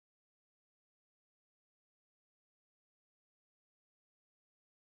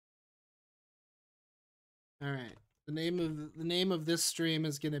All right. The name of this stream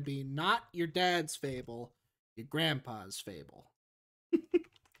is gonna be not your dad's fable, your grandpa's fable.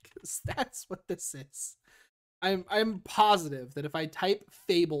 Because that's what this is. I'm positive that if I type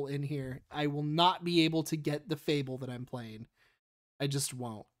Fable in here, I will not be able to get the Fable that I'm playing. I just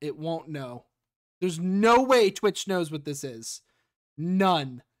won't. It won't know. There's no way Twitch knows what this is.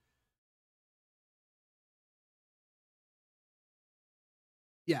 None.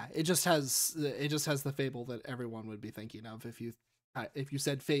 Yeah, it just has the Fable that everyone would be thinking of. If you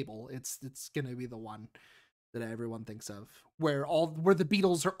said Fable, it's gonna be the one that everyone thinks of, where the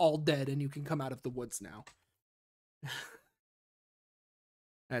Beatles are all dead and you can come out of the woods now.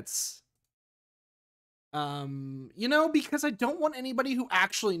 That's because I don't want anybody who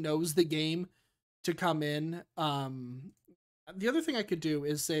actually knows the game to come in. The other thing I could do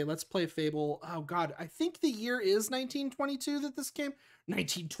is say, let's play Fable. Oh god, I think the year is 1922 that this game.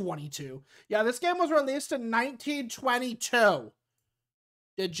 1922. Yeah, this game was released in 1922.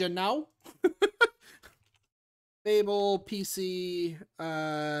 Did you know? Fable PC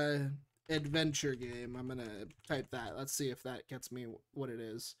adventure game. I'm gonna type that. Let's see if that gets me what it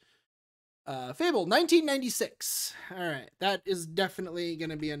is. Fable 1996. All right, that is definitely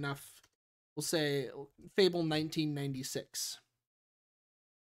gonna be enough. We'll say Fable 1996.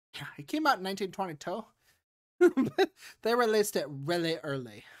 Yeah, it came out in 1922. They released it really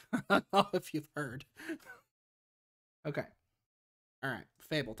early. I don't know if you've heard. Okay. All right,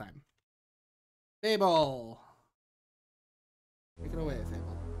 Fable time. Fable. Take it away,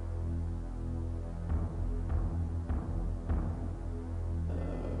 Fable.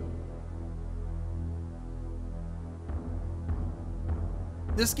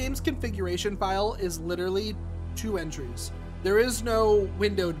 This game's configuration file is literally 2 entries. There is no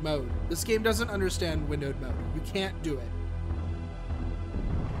windowed mode. This game doesn't understand windowed mode. You can't do it.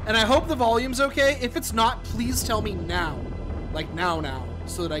 And I hope the volume's okay. If it's not, please tell me now. Like now,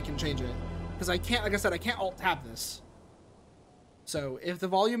 so that I can change it. Because I can't, like I said, I can't alt-tab this. So if the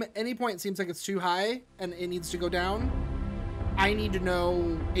volume at any point seems like it's too high and it needs to go down, I need to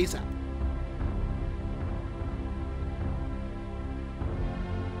know ASAP.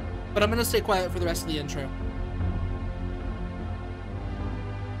 But I'm gonna stay quiet for the rest of the intro.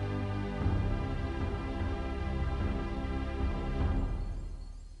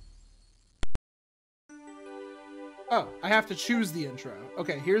 Oh, I have to choose the intro.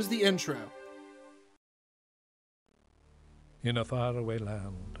 Okay, here's the intro. In a faraway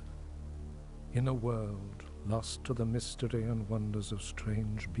land, in a world lost to the mystery and wonders of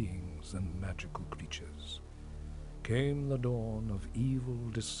strange beings and magical creatures, came the dawn of evil,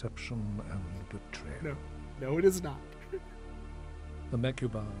 deception, and betrayal. No, it is not. The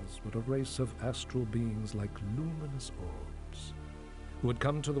Mechubars were a race of astral beings like luminous orbs, who had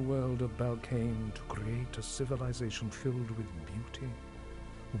come to the world of Balkane to create a civilization filled with beauty,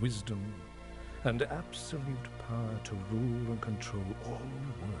 wisdom, and absolute power to rule and control all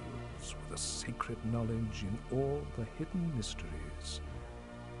worlds with a sacred knowledge in all the hidden mysteries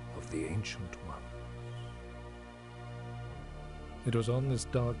of the Ancient Ones. It was on this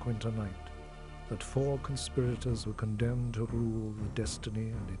dark winter night that 4 conspirators were condemned to rule the destiny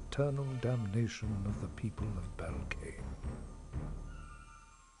and eternal damnation of the people of Balkane.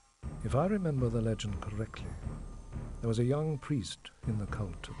 If I remember the legend correctly, there was a young priest in the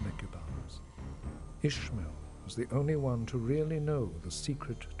cult of Mechubars. Ishmael was the only one to really know the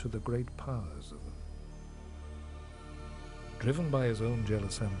secret to the great powers of them. Driven by his own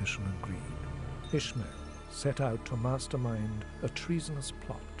jealous ambition and greed, Ishmael set out to mastermind a treasonous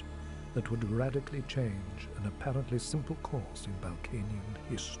plot that would radically change an apparently simple course in Balkanian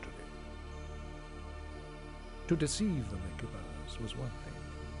history. To deceive the Mechubars was one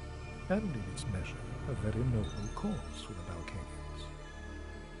thing, and in its measure a very noble cause for the Balkanians.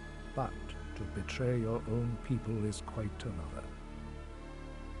 But to betray your own people is quite another.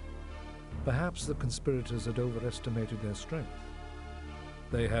 Perhaps the conspirators had overestimated their strength.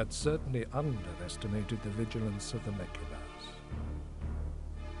 They had certainly underestimated the vigilance of the Mechubars.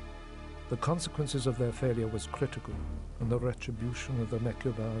 The consequences of their failure was critical, and the retribution of the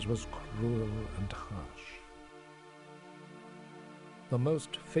Mechubars was cruel and harsh. The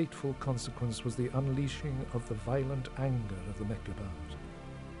most fateful consequence was the unleashing of the violent anger of the Mechubars,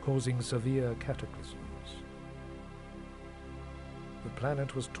 causing severe cataclysms. The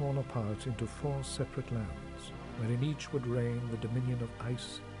planet was torn apart into 4 separate lands, wherein each would reign the dominion of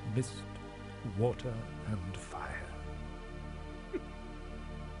ice, mist, water, and fire.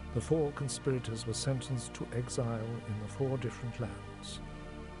 The 4 conspirators were sentenced to exile in the 4 different lands,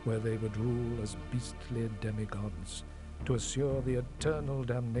 where they would rule as beastly demigods to assure the eternal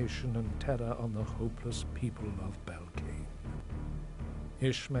damnation and terror on the hopeless people of Belkane.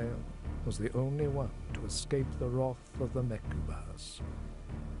 Ishmael was the only one to escape the wrath of the Mechubas.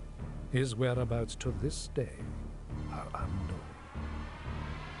 His whereabouts to this day are unknown.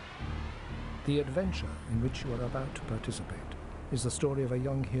 The adventure in which you are about to participate is the story of a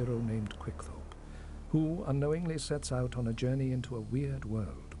young hero named Quickthorpe, who unknowingly sets out on a journey into a weird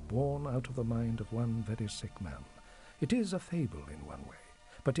world, born out of the mind of one very sick man. It is a fable in one way,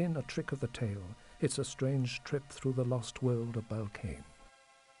 but in A Trick of the Tail, it's a strange trip through the lost world of Balkane.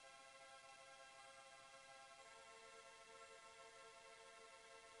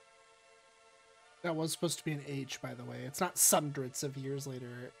 That was supposed to be an H, by the way. It's not hundreds of years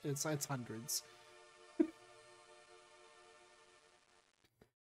later. It's hundreds.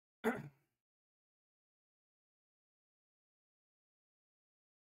 The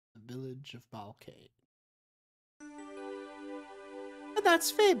village of Balkane. And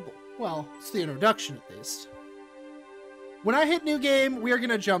that's Fable. Well, it's the introduction at least. When I hit new game, we are going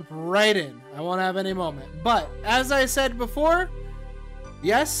to jump right in. I won't have any moment. But, as I said before,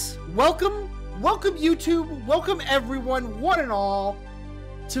 yes, welcome YouTube, welcome everyone, one and all,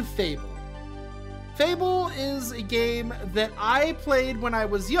 to Fable. Fable is a game that I played when I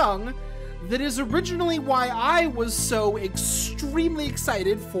was young, that is originally why I was so extremely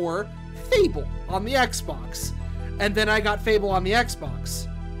excited for Fable on the Xbox. And then I got Fable on the Xbox.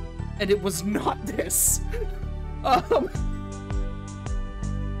 And it was not this.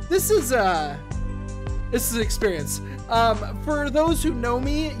 This is an experience. For those who know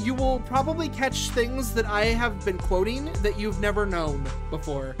me, you will probably catch things that I have been quoting that you've never known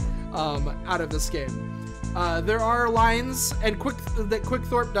before out of this game. There are lines that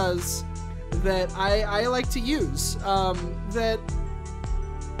Quickthorpe does that I like to use that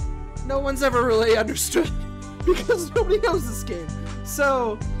no one's ever really understood because nobody knows this game.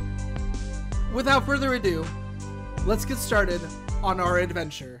 So, without further ado, let's get started on our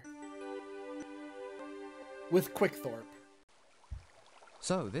adventure with Quickthorpe.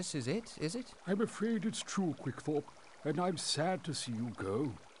 So, this is it, is it? I'm afraid it's true, Quickthorpe, and I'm sad to see you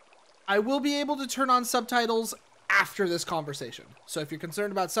go. I will be able to turn on subtitles after this conversation. So if you're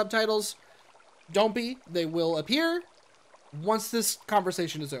concerned about subtitles, don't be. They will appear once this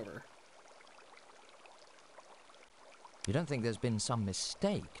conversation is over. You don't think there's been some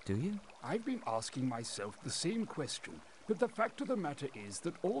mistake, do you? I've been asking myself the same question, but the fact of the matter is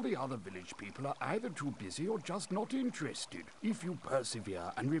that all the other village people are either too busy or just not interested. If you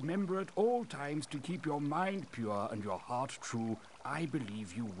persevere and remember at all times to keep your mind pure and your heart true, I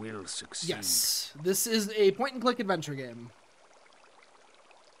believe you will succeed. Yes, this is a point-and-click adventure game.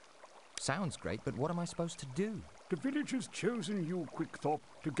 Sounds great, but what am I supposed to do? The village has chosen you, Quickthorpe,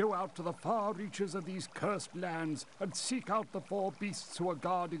 to go out to the far reaches of these cursed lands and seek out the four beasts who are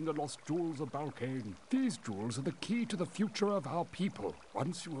guarding the lost jewels of Balkane. These jewels are the key to the future of our people.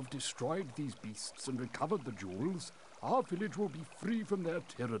 Once you have destroyed these beasts and recovered the jewels, our village will be free from their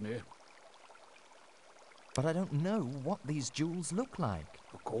tyranny. But I don't know what these jewels look like.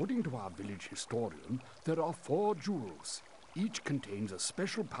 According to our village historian, there are 4 jewels. Each contains a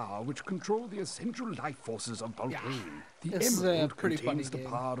special power which controls the essential life forces of Balkane. Yeah, the emerald pretty contains the game.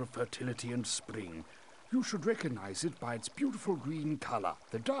 power of fertility and spring. You should recognize it by its beautiful green color.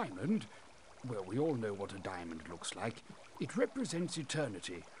 The diamond, well, we all know what a diamond looks like. It represents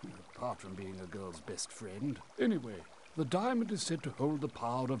eternity, apart from being a girl's best friend. Anyway, the diamond is said to hold the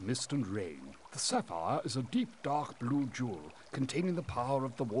power of mist and rain. The sapphire is a deep, dark blue jewel containing the power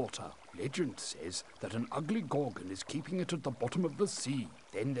of the water. Legend says that an ugly gorgon is keeping it at the bottom of the sea.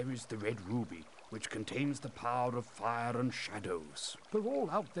 Then there is the red ruby, which contains the power of fire and shadows. They're all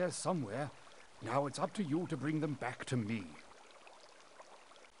out there somewhere. Now it's up to you to bring them back to me.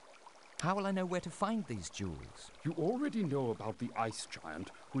 How will I know where to find these jewels? You already know about the ice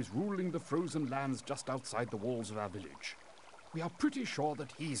giant who is ruling the frozen lands just outside the walls of our village. We are pretty sure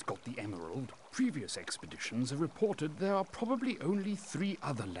that he's got the emerald. Previous expeditions have reported there are probably only 3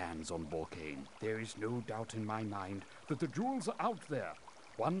 other lands on Balkane. There is no doubt in my mind that the jewels are out there,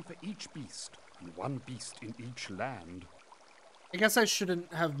 one for each beast, and one beast in each land. I guess I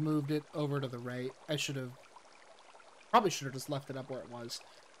shouldn't have moved it over to the right. Probably should have just left it up where it was.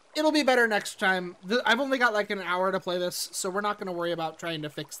 It'll be better next time. I've only got like an hour to play this, so we're not going to worry about trying to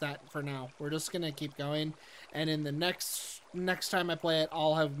fix that for now. We're just going to keep going, and in the next time I play it,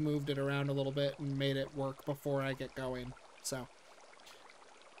 I'll have moved it around a little bit and made it work before I get going. So,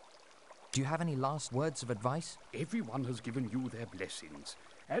 do you have any last words of advice? Everyone has given you their blessings.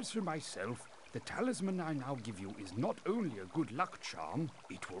 As for myself, The talisman I now give you is not only a good luck charm,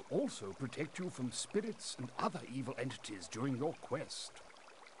 it will also protect you from spirits and other evil entities during your quest.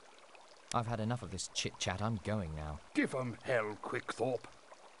 I've had enough of this chit-chat. I'm going now. Give 'em hell, Quickthorpe.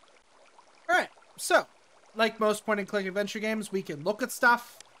 Alright, so, like most point-and-click adventure games, we can look at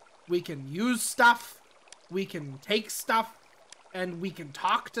stuff, we can use stuff, we can take stuff, and we can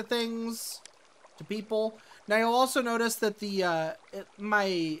talk to things, to people. Now you'll also notice that the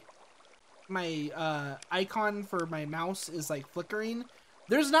my icon for my mouse is like flickering.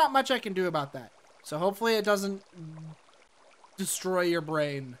 There's not much I can do about that. So hopefully it doesn't destroy your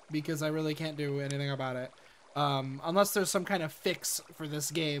brain, because I really can't do anything about it. Unless there's some kind of fix for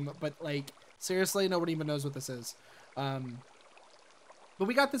this game, but like, seriously, nobody even knows what this is. But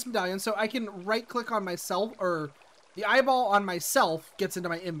we got this medallion, so I can right click on myself, or the eyeball on myself gets into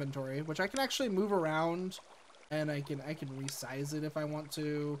my inventory, which I can actually move around, and I can resize it if I want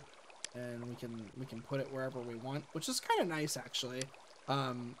to, and we can put it wherever we want, which is kind of nice actually.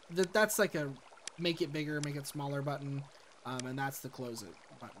 That's like a make it bigger, make it smaller button, and that's the close it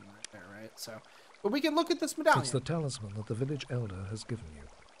button right there, right? So, but we can look at this medallion. It's the talisman that the village elder has given you.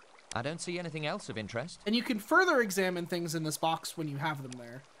 I don't see anything else of interest. And you can further examine things in this box when you have them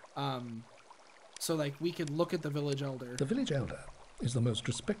there. So, like, we could look at the village elder. The village elder is the most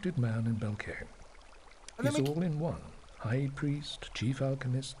respected man in Belkane. He's all in one. High priest, chief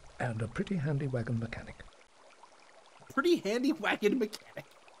alchemist, and a pretty handy wagon mechanic. Pretty handy wagon mechanic.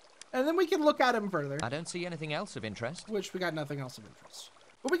 And then we can look at him further. I don't see anything else of interest. Which we got nothing else of interest.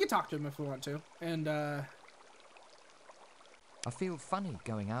 But we can talk to him if we want to. And, I feel funny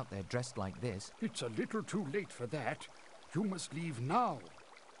going out there dressed like this. It's a little too late for that. You must leave now.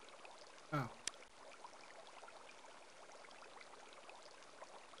 Oh.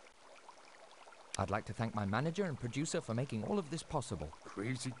 I'd like to thank my manager and producer for making all of this possible.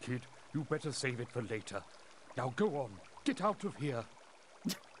 Crazy kid, you better save it for later. Now go on, get out of here.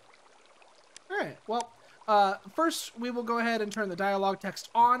 Alright, well, first we will go ahead and turn the dialogue text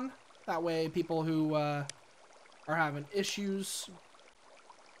on. That way people who, are having issues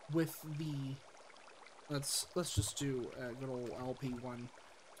with the... Let's just do a good old LP1.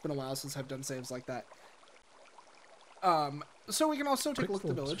 It's been a while since I've done saves like that. So we can also take a look at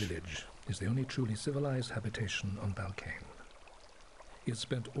the village. Village is the only truly civilized habitation on Belkane. He has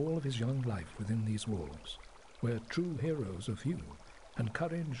spent all of his young life within these walls, where true heroes are few, and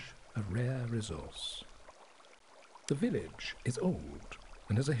courage a rare resource. The village is old,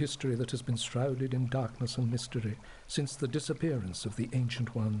 and has a history that has been shrouded in darkness and mystery since the disappearance of the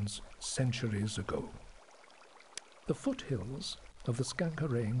Ancient Ones centuries ago. The foothills of the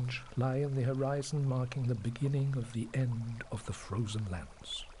Skanka Range lie in the horizon, marking the beginning of the end of the frozen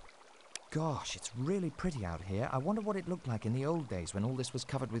lands. Gosh, it's really pretty out here. I wonder what it looked like in the old days when all this was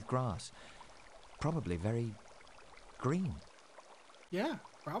covered with grass. Probably very green. Yeah,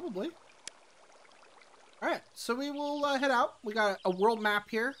 probably. Alright, so we will head out. We got a world map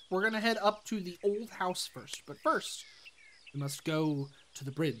here. We're going to head up to the old house first. But first, we must go to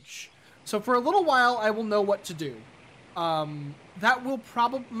the bridge. So for a little while, I will know what to do. That will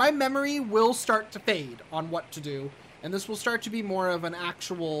probably... My memory will start to fade on what to do. And this will start to be more of an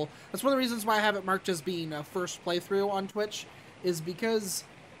actual... That's one of the reasons why I have it marked as being a first playthrough on Twitch. Is because,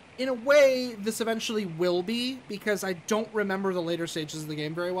 in a way, this eventually will be. Because I don't remember the later stages of the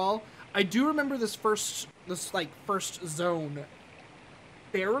game very well. I do remember this first zone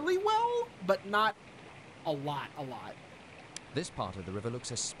fairly well, but not a lot. This part of the river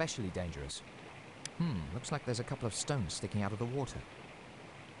looks especially dangerous. Looks like there's a couple of stones sticking out of the water.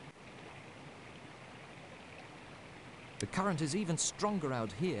 The current is even stronger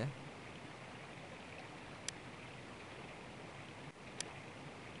out here.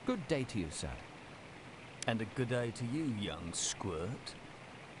 Good day to you, sir. And a good day to you, young squirt.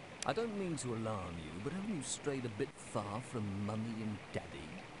 I don't mean to alarm you, but haven't you strayed a bit far from Mummy and Daddy?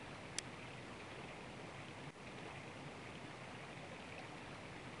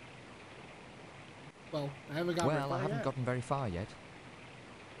 Well, I haven't gotten very far yet.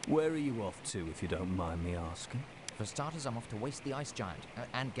 Where are you off to, if you don't mind me asking? For starters, I'm off to waste the ice giant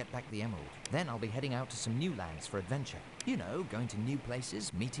and get back the emerald. Then I'll be heading out to some new lands for adventure. You know, going to new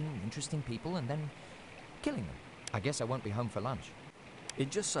places, meeting interesting people, and then killing them. I guess I won't be home for lunch. It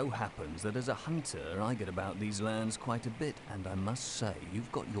just so happens that as a hunter, I get about these lands quite a bit, and I must say,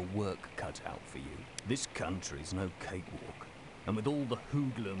 you've got your work cut out for you. This country's no cakewalk, and with all the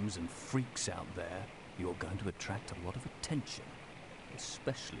hoodlums and freaks out there, you're going to attract a lot of attention,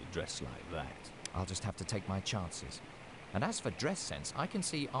 especially dressed like that. I'll just have to take my chances. And as for dress sense, I can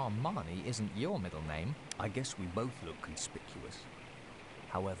see Armani isn't your middle name. I guess we both look conspicuous.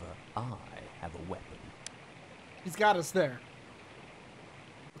 However, I have a weapon. He's got us there.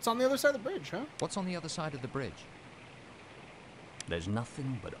 It's on the other side of the bridge, huh? What's on the other side of the bridge? There's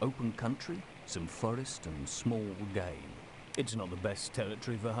nothing but open country, some forest and small game. It's not the best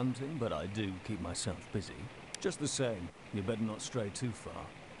territory for hunting, but I do keep myself busy. Just the same, you better not stray too far.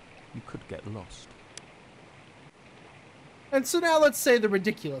 You could get lost. And so now let's say the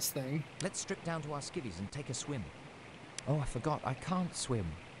ridiculous thing. Let's strip down to our skivvies and take a swim. Oh, I forgot, I can't swim.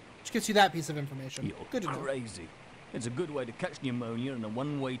 Which gets you that piece of information. You're Good to know. crazy. It's a good way to catch pneumonia and a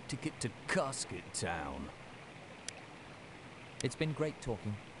one-way ticket to Casket Town. It's been great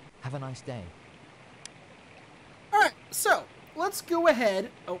talking. Have a nice day. Alright, so let's go ahead.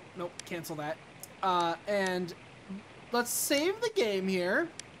 Oh, nope, cancel that. And let's save the game here.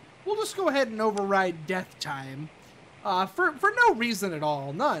 We'll just go ahead and override death time. For no reason at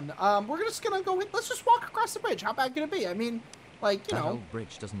all. None. We're just gonna go, let's just walk across the bridge. How bad can it be? I mean, like, you That know. old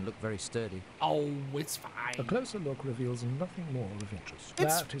bridge doesn't look very sturdy. Oh, it's A fine. closer look reveals nothing more of interest.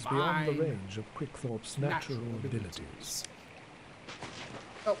 It's That is beyond the fine. range of Quickthorpe's natural abilities.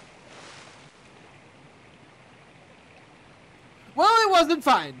 Oh. Well, it wasn't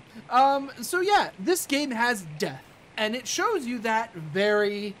fine. So yeah, this game has death. And it shows you that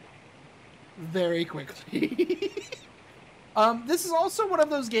very, very quickly. This is also one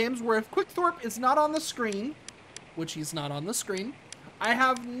of those games where if Quickthorpe is not on the screen, which he's not on the screen, I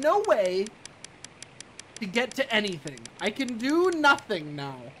have no way to get to anything. I can do nothing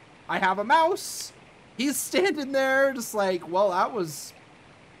now. I have a mouse. He's standing there just like, well, that was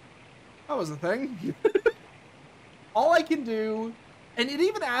a thing. All I can do, and it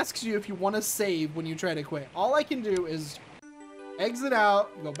even asks you if you want to save when you try to quit. All I can do is exit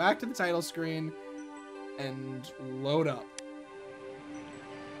out, go back to the title screen, and load up.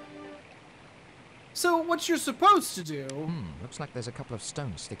 So what you're supposed to do Looks like there's a couple of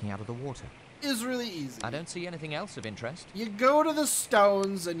stones sticking out of the water. is really easy. I don't see anything else of interest. You go to the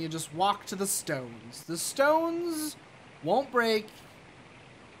stones and you just walk to the stones. The stones won't break.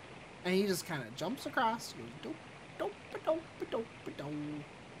 And he just kind of jumps across. He goes, dope, dope, dope, dope, dope,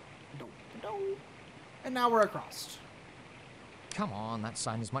 dope, dope. And now we're across. Come on, that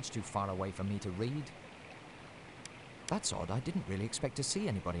sign is much too far away for me to read. That's odd, I didn't really expect to see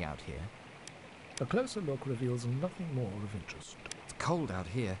anybody out here. A closer look reveals nothing more of interest. It's cold out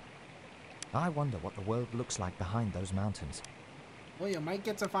here. I wonder what the world looks like behind those mountains. Well, you might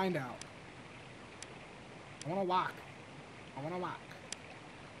get to find out. I want to walk. I want to walk.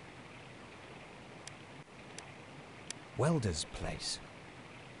 Welder's place.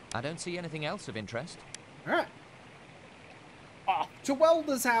 I don't see anything else of interest. All right. Off to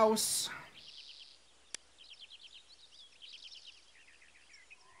Welda's house.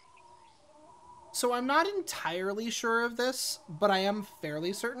 So I'm not entirely sure of this, but I am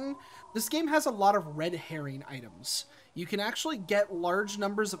fairly certain. This game has a lot of red herring items. You can actually get large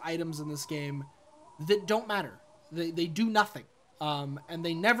numbers of items in this game that don't matter. They do nothing. And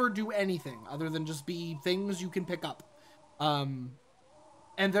they never do anything other than just be things you can pick up. And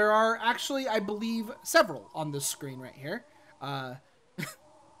there are actually, I believe, several on this screen right here.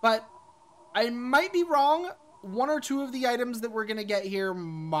 But I might be wrong. One or two of the items that we're going to get here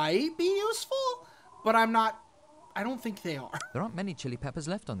might be useful, but I don't think they are. There aren't many chili peppers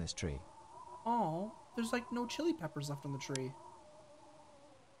left on this tree. Oh, there's like no chili peppers left on the tree.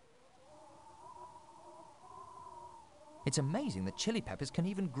 It's amazing that chili peppers can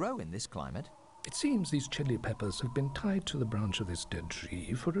even grow in this climate. It seems these chili peppers have been tied to the branch of this dead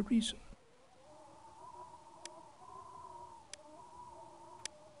tree for a reason.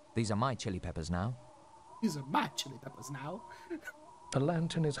 These are my chili peppers now. These are my chili peppers now. A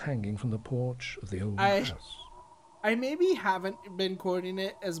lantern is hanging from the porch of the old house. I maybe haven't been quoting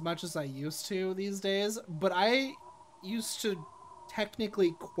it as much as I used to these days, but I used to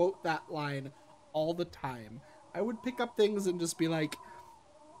technically quote that line all the time. I would pick up things and just be like,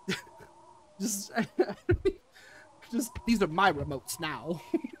 just these are my remotes now.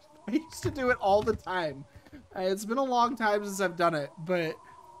 I used to do it all the time. It's been a long time since I've done it, but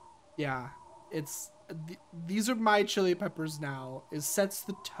yeah, these are my chili peppers now. It sets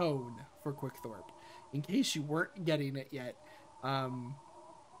the tone for Quickthorpe, in case you weren't getting it yet. A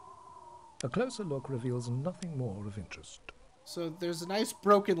closer look reveals nothing more of interest. So there's a nice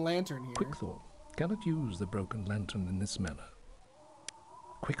broken lantern here. Quickthorpe cannot use the broken lantern in this manner.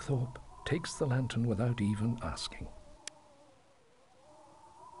 Quickthorpe takes the lantern without even asking.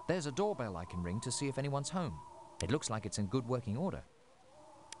 There's a doorbell I can ring to see if anyone's home. It looks like it's in good working order.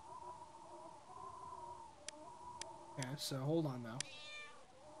 Yeah, so hold on now.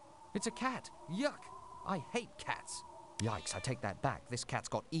 It's a cat. Yuck! I hate cats. Yikes, I take that back. This cat's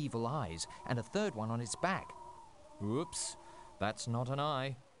got evil eyes, and a third one on its back. Whoops, that's not an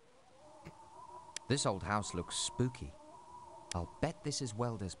eye. This old house looks spooky. I'll bet this is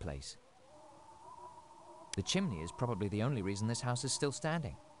Welder's place. The chimney is probably the only reason this house is still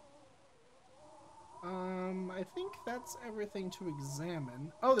standing. I think that's everything to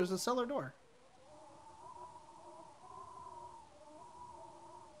examine. Oh, there's a cellar door.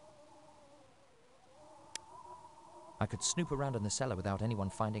 I could snoop around in the cellar without anyone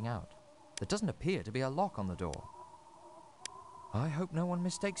finding out. There doesn't appear to be a lock on the door. I hope no one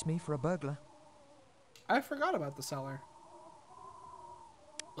mistakes me for a burglar. I forgot about the cellar.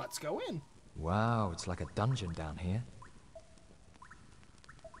 Let's go in. Wow, it's like a dungeon down here.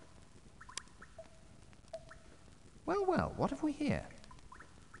 Well, well, what have we here?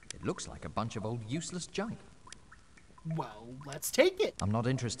 It looks like a bunch of old useless junk. Well, let's take it. I'm not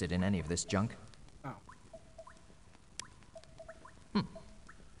interested in any of this junk. Oh.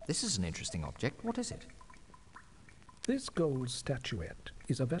 This is an interesting object. What is it? This gold statuette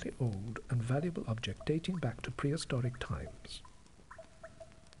is a very old and valuable object dating back to prehistoric times.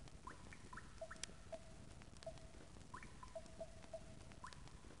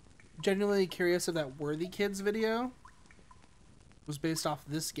 Genuinely curious if that Worthy Kids video was based off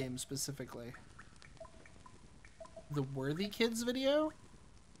this game specifically. The Worthy Kids video?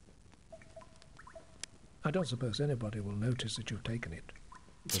 I don't suppose anybody will notice that you've taken it.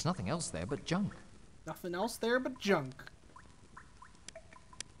 There's nothing else there but junk. Nothing else there but junk.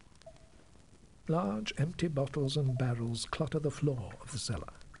 Large empty bottles and barrels clutter the floor of the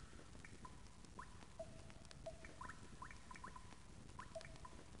cellar.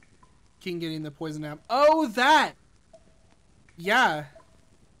 King getting the poison apple. Oh, that! Yeah.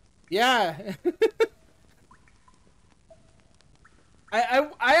 Yeah. I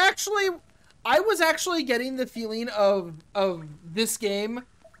was actually getting the feeling of this game,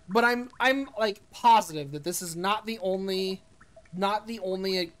 but I'm like positive that this is not the only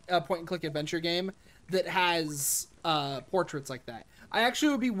point and click adventure game that has portraits like that. I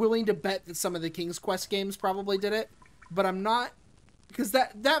actually would be willing to bet that some of the King's Quest games probably did it, but I'm not, because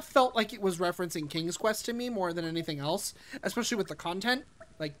that felt like it was referencing King's Quest to me more than anything else, especially with the content,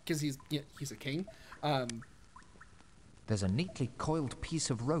 like, because he's a king. There's a neatly coiled piece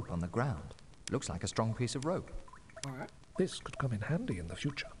of rope on the ground. Looks like a strong piece of rope. All right. This could come in handy in the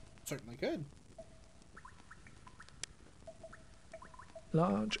future. Certainly could.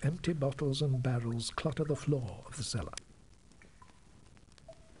 Large empty bottles and barrels clutter the floor of the cellar.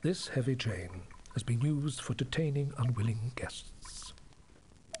 This heavy chain has been used for detaining unwilling guests.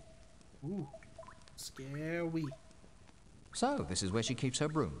 Ooh. Scary. So, this is where she keeps her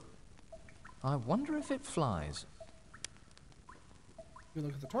broom. I wonder if it flies. You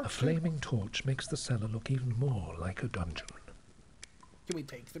look at the torch. A flaming torch makes the cellar look even more like a dungeon. Can we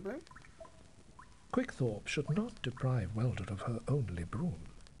take the broom? Quickthorpe should not deprive Welder of her only broom.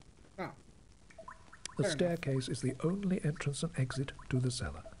 Oh. The Fair staircase is the only entrance and exit to the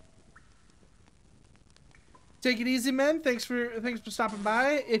cellar. Take it easy, men. Thanks for stopping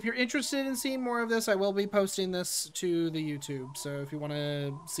by. If you're interested in seeing more of this, I will be posting this to the YouTube. So if you want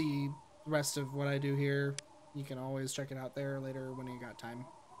to see the rest of what I do here, you can always check it out there later when you got time.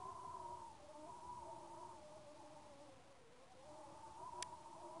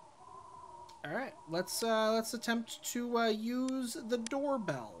 All right, let's attempt to use the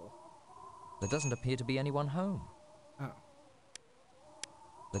doorbell. There doesn't appear to be anyone home. Oh.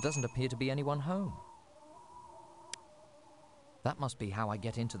 There doesn't appear to be anyone home. That must be how I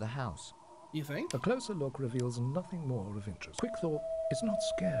get into the house. You think? A closer look reveals nothing more of interest. Quickthorpe is not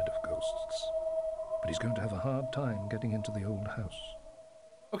scared of ghosts, but he's going to have a hard time getting into the old house.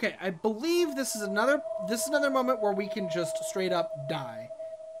 Okay, I believe this is another moment where we can just straight up die.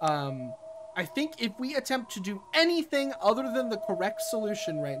 I think if we attempt to do anything other than the correct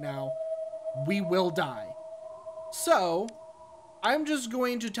solution right now, we will die. So, I'm just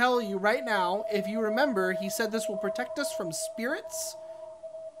going to tell you right now, if you remember, he said this will protect us from spirits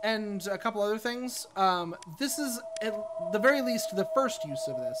and a couple other things. This is, at the very least, the first use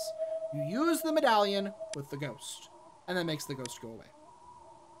of this. You use the medallion with the ghost, and that makes the ghost go away.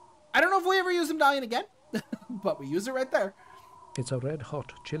 I don't know if we ever use the medallion again, but we use it right there. It's a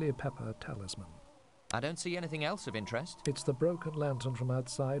red-hot chili pepper talisman. I don't see anything else of interest. It's the broken lantern from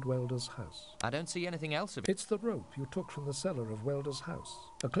outside Welder's house. I don't see anything else of It's the rope you took from the cellar of Welder's house.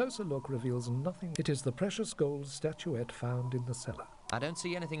 A closer look reveals nothing. It is the precious gold statuette found in the cellar. I don't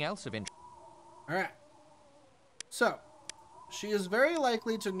see anything else of interest. All right. So, she is very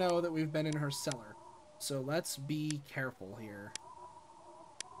likely to know that we've been in her cellar. So let's be careful here.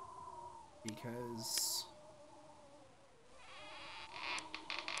 Because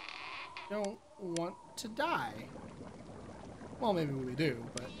don't want to die. Well, maybe we do,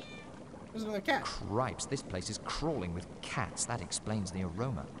 but there's another cat. Cripes, this place is crawling with cats. That explains the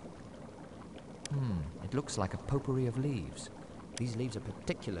aroma. It looks like a potpourri of leaves. These leaves are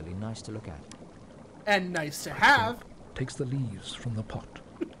particularly nice to look at. And nice to have. Takes the leaves from the pot.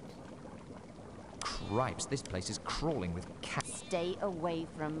 Cripes, this place is crawling with cats. Stay away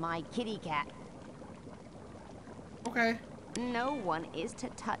from my kitty cat. Okay. No one is to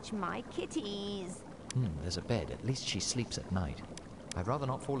touch my kitties. There's a bed. At least she sleeps at night. I'd rather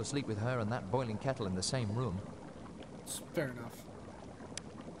not fall asleep with her and that boiling kettle in the same room. Fair enough.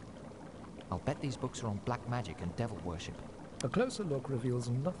 I'll bet these books are on black magic and devil worship. A closer look reveals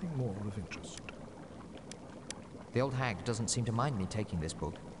nothing more of interest. The old hag doesn't seem to mind me taking this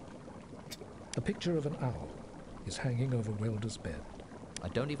book. A picture of an owl is hanging over Wilder's bed. I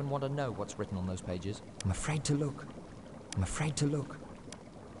don't even want to know what's written on those pages. I'm afraid to look. I'm afraid to look.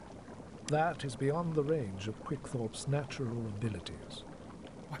 That is beyond the range of Quickthorpe's natural abilities.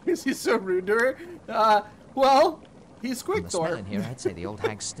 Why is he so rude to her? Well, he's From the smell Quickthorpe. in here, I'd say the old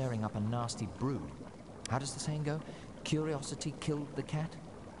hag's stirring up a nasty brew. How does the saying go? Curiosity killed the cat?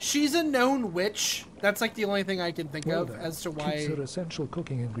 She's a known witch. That's like the only thing I can think of Wilder as to keeps why. her essential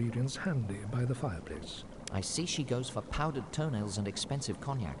cooking ingredients handy by the fireplace. I see she goes for powdered toenails and expensive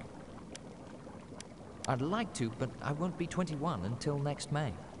cognac. I'd like to, but I won't be 21 until next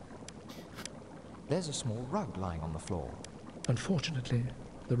May. There's a small rug lying on the floor. Unfortunately,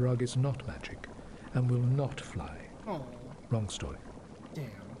 the rug is not magic and will not fly. Oh, Wrong story. damn.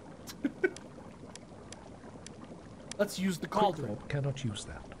 Let's use the cauldron. Quickthorpe cannot use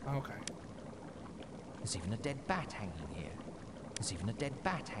that. Okay. There's even a dead bat hanging here. There's even a dead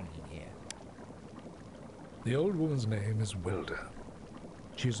bat hanging here. The old woman's name is Wilder.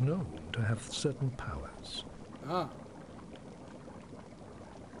 She is known to have certain powers. Ah.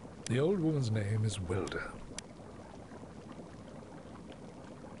 The old woman's name is Wilder.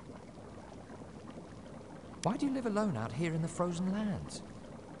 Why do you live alone out here in the frozen lands?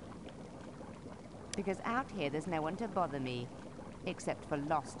 Because out here there's no one to bother me. Except for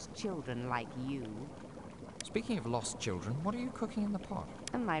lost children like you. Speaking of lost children, what are you cooking in the pot?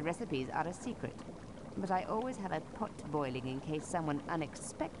 And my recipes are a secret. But I always have a pot boiling in case someone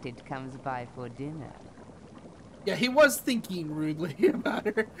unexpected comes by for dinner. Yeah, he was thinking rudely about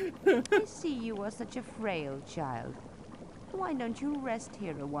her. I see you are such a frail child. Why don't you rest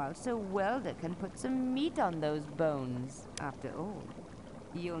here a while so Welder can put some meat on those bones? After all,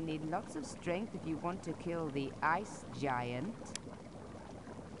 you'll need lots of strength if you want to kill the ice giant.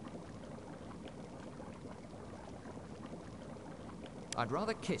 I'd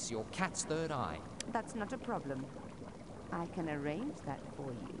rather kiss your cat's third eye. That's not a problem. I can arrange that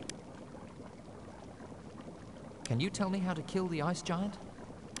for you. Can you tell me how to kill the ice giant?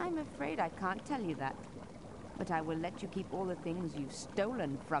 I'm afraid I can't tell you that. But I will let you keep all the things you've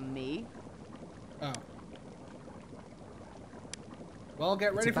stolen from me. Oh. Well, get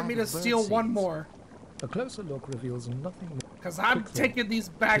It's ready a for me bag to of steal bird one seeds. more. A closer look reveals nothing more. Because I'm Quickthorpe taking these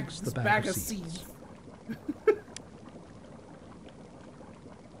takes the this bag bag of of seeds. seeds.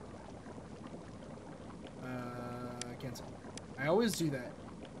 Cancel. I always do that.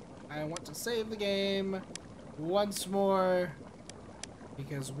 I want to save the game once more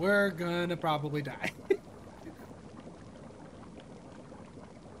because we're gonna probably die.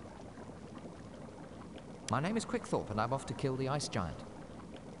 My name is Quickthorpe and I'm off to kill the ice giant.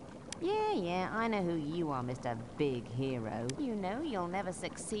 Yeah, I know who you are, Mr. Big Hero. You know you'll never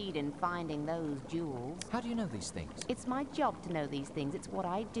succeed in finding those jewels. How do you know these things? It's my job to know these things. It's what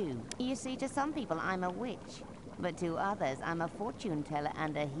I do. You see, to some people, I'm a witch. But to others, I'm a fortune teller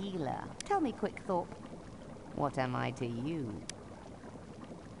and a healer. Tell me, Quickthorpe, what am I to you?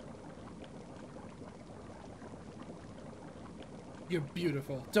 You're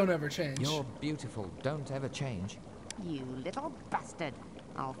beautiful. Don't ever change. You're beautiful. Don't ever change. You little bastard.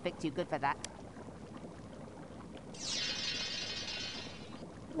 I'll fix you good for that.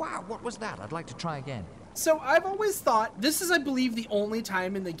 Wow, what was that? I'd like to try again. So I've always thought this is, I believe, the only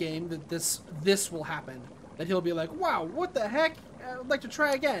time in the game that this will happen. That he'll be like, "Wow, what the heck? I'd like to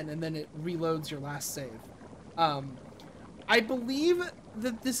try again," and then it reloads your last save. I believe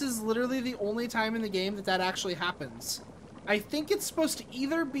that this is literally the only time in the game that actually happens. I think it's supposed to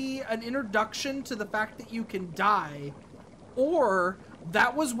either be an introduction to the fact that you can die, or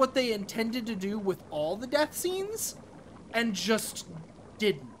that was what they intended to do with all the death scenes, and just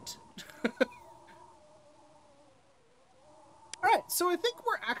didn't. Alright, so I think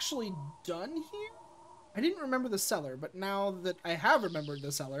we're actually done here. I didn't remember the cellar, but now that I have remembered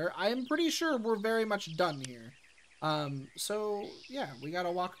the cellar, I am pretty sure we're very much done here. So yeah, we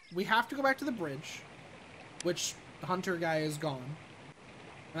gotta walk. We have to go back to the bridge, which the hunter guy is gone.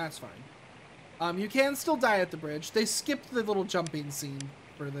 That's fine. You can still die at the bridge. They skipped the little jumping scene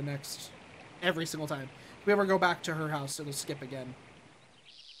for the next every single time. If we ever go back to her house, it'll skip again.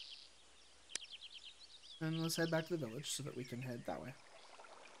 And let's head back to the village so that we can head that way.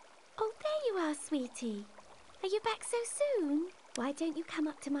 Oh, there you are, sweetie. Are you back so soon? Why don't you come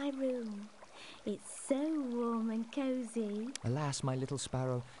up to my room? It's so warm and cozy. Alas, my little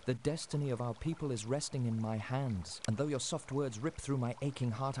sparrow, the destiny of our people is resting in my hands. And though your soft words rip through my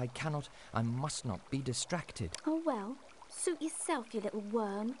aching heart, I must not be distracted. Oh, well, suit yourself, you little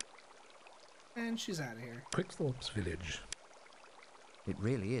worm. And she's out of here. Quickthorpe's village. It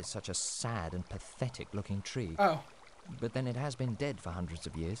really is such a sad and pathetic-looking tree. Oh. But then it has been dead for hundreds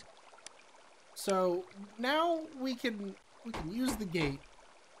of years. So now we can use the gate.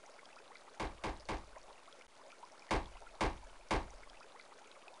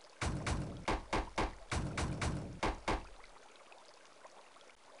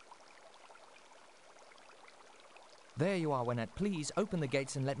 There you are, Wynette. Please open the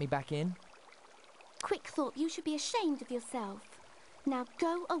gates and let me back in. Quickthorpe, you should be ashamed of yourself. Now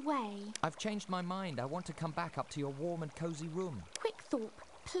go away. I've changed my mind. I want to come back up to your warm and cozy room. Quickthorpe,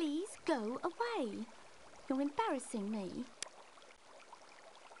 please go away. You're embarrassing me.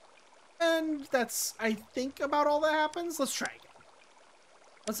 And that's, I think, about all that happens. Let's try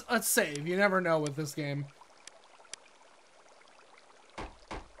again. Let's save. You never know with this game.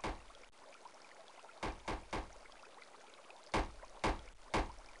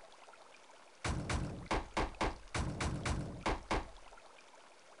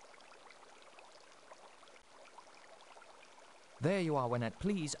 There you are, Wynette.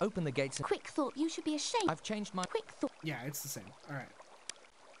 Please open the gates. Quickthorpe, you should be ashamed. I've changed my... Quickthorpe. Yeah, it's the same. All right.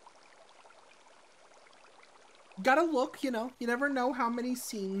 Gotta look, you know. You never know how many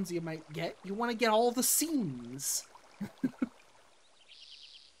scenes you might get. You want to get all the scenes.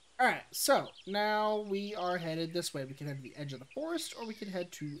 All right, so now we are headed this way. We can head to the edge of the forest, or we can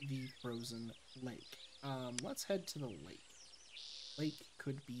head to the frozen lake. Let's head to the lake. Lake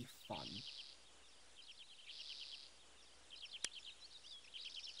could be fun.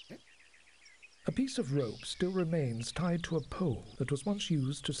 A piece of rope still remains tied to a pole that was once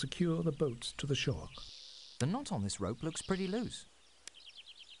used to secure the boats to the shore. The knot on this rope looks pretty loose.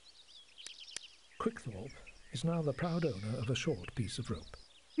 Quickthorpe is now the proud owner of a short piece of rope.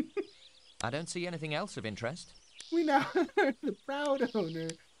 I don't see anything else of interest. We now are the proud owner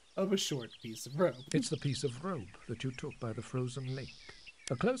of a short piece of rope. It's the piece of rope that you took by the frozen lake.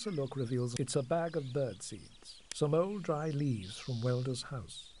 A closer look reveals it's a bag of bird seeds, some old dry leaves from Welder's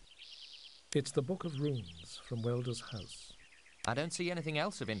house. It's the Book of Runes from Welder's house. I don't see anything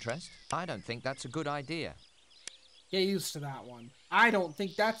else of interest. I don't think that's a good idea. Get used to that one. I don't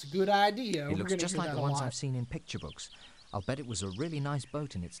think that's a good idea. It looks just like the ones I've seen in picture books. I'll bet it was a really nice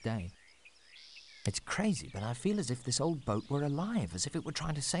boat in its day. It's crazy, but I feel as if this old boat were alive, as if it were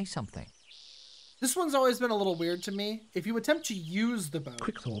trying to say something. This one's always been a little weird to me. If you attempt to use the boat...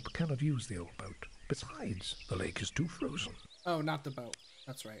 Quickthorpe cannot use the old boat. Besides, the lake is too frozen. Oh, not the boat.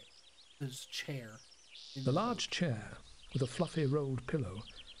 That's right. There's a chair. The large chair, with a fluffy rolled pillow,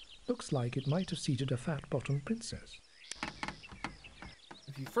 looks like it might have seated a fat-bottomed princess.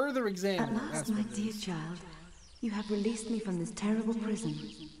 If you further examine At last, my dear child, you have released me from this terrible prison.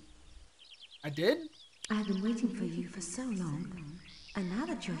 I did? I have been waiting for you for so long, and now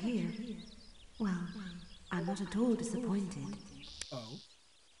that you're here, well, I'm not at all disappointed. Oh.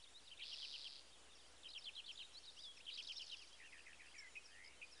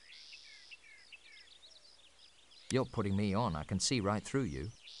 You're putting me on. I can see right through you.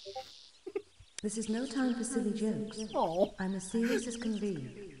 This is no time for silly jokes. Oh. I'm as serious as can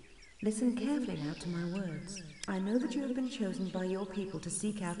be. Listen carefully now to my words. I know that you have been chosen by your people to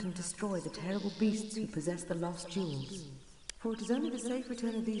seek out and destroy the terrible beasts who possess the lost jewels. For it is only the safe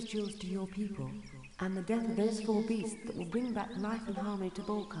return of these jewels to your people, and the death of those four beasts that will bring back life and harmony to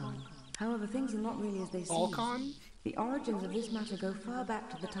Balkan. However, things are not really as they seem. Balkan? The origins of this matter go far back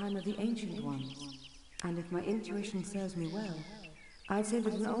to the time of the Ancient Ones. And if my intuition serves me well, I'd say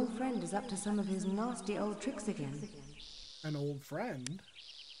that an old friend is up to some of his nasty old tricks again. An old friend?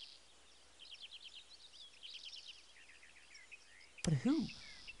 But who?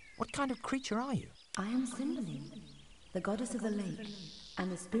 What kind of creature are you? I am Cymbeline, the goddess of the lake,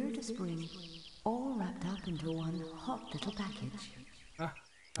 and the spirit of spring, all wrapped up into one hot little package.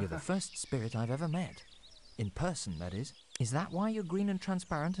 You're the first spirit I've ever met. In person, that is. Is that why you're green and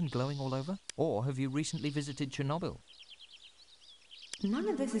transparent and glowing all over? Or have you recently visited Chernobyl? None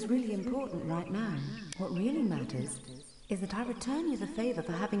of this is really important right now. What really matters is that I return you the favor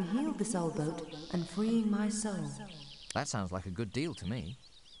for having healed this old boat and freeing my soul. That sounds like a good deal to me.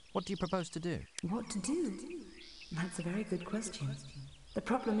 What do you propose to do? What to do? That's a very good question. The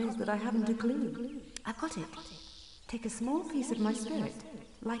problem is that I haven't a clue. I've got it. Take a small piece of my spirit,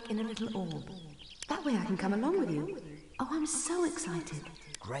 like in a little orb. That way I can come along with you. Oh, I'm so excited.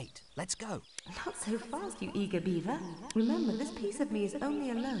 Great, let's go. Not so fast, you eager beaver. Remember, this piece of me is only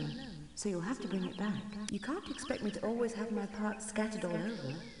alone, so you'll have to bring it back. You can't expect me to always have my parts scattered all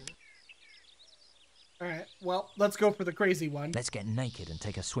over. Alright, well, let's go for the crazy one. Let's get naked and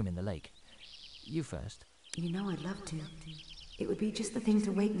take a swim in the lake. You first. You know I'd love to. It would be just the thing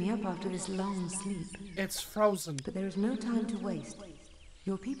to wake me up after this long sleep. It's frozen. But there is no time to waste.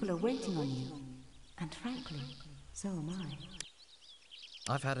 Your people are waiting on you. And frankly, so am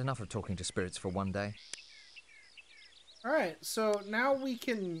I. I've had enough of talking to spirits for one day. Alright, so now we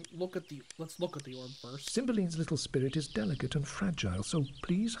can look at the... Let's look at the orb first. Cymbeline's little spirit is delicate and fragile, so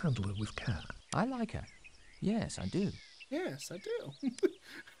please handle her with care. I like her. Yes, I do. Yes, I do.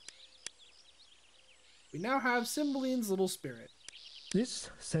 We now have Cymbeline's little spirit. This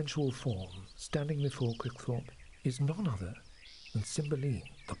sensual form, standing before Quickthorpe, is none other than Cymbeline,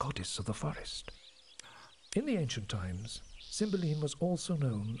 the goddess of the forest. In the ancient times, Cymbeline was also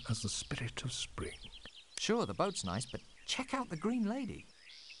known as the spirit of spring. Sure, the boat's nice, but check out the Green Lady.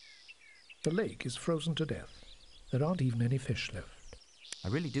 The lake is frozen to death. There aren't even any fish left. I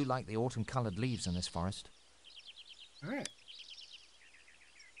really do like the autumn-coloured leaves in this forest. Alright.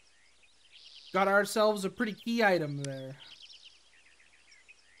 Got ourselves a pretty key item there.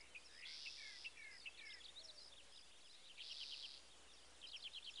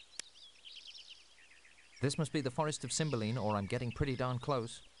 This must be the forest of Cymbeline, or I'm getting pretty darn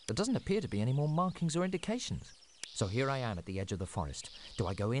close. There doesn't appear to be any more markings or indications. So here I am at the edge of the forest. Do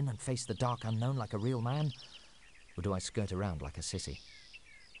I go in and face the dark unknown like a real man? Or do I skirt around like a sissy?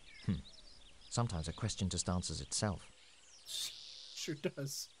 Sometimes a question just answers itself. Sure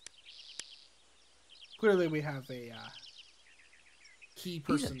does. Clearly we have a key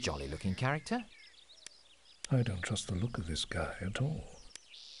person. He's a jolly-looking character. I don't trust the look of this guy at all.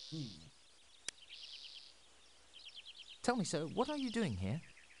 Tell me, sir, what are you doing here?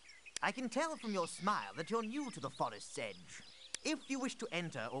 I can tell from your smile that you're new to the forest's edge. If you wish to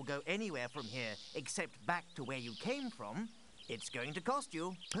enter or go anywhere from here except back to where you came from, it's going to cost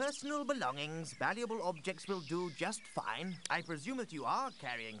you. Personal belongings, valuable objects will do just fine. I presume that you are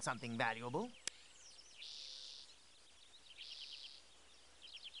carrying something valuable.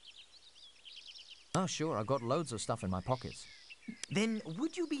 Oh, sure, I've got loads of stuff in my pockets. Then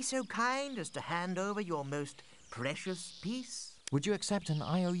would you be so kind as to hand over your most precious piece? Would you accept an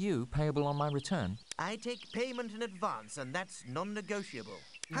IOU payable on my return? I take payment in advance, and that's non-negotiable.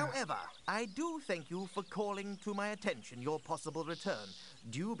 However, I do thank you for calling to my attention your possible return,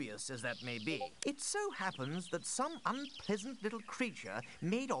 dubious as that may be. It so happens that some unpleasant little creature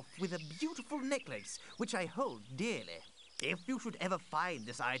made off with a beautiful necklace, which I hold dearly. If you should ever find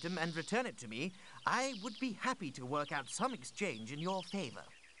this item and return it to me, I would be happy to work out some exchange in your favor.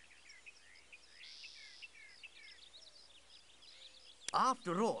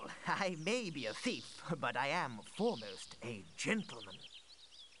 After all, I may be a thief, but I am foremost a gentleman.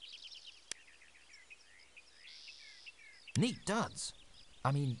 Neat duds.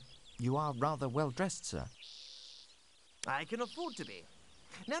 I mean, you are rather well dressed, sir. I can afford to be.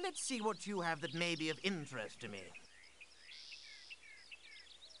 Now let's see what you have that may be of interest to me.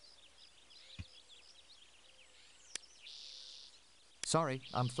 Sorry,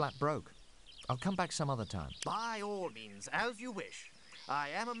 I'm flat broke. I'll come back some other time. By all means, as you wish. I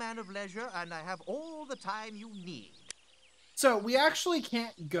am a man of leisure, and I have all the time you need. So we actually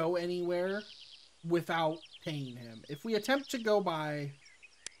can't go anywhere without paying him. If we attempt to go by,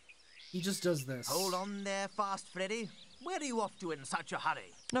 he just does this. Hold on there fast, Freddy. Where are you off to in such a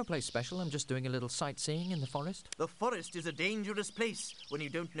hurry? No place special, I'm just doing a little sightseeing in the forest. The forest is a dangerous place when you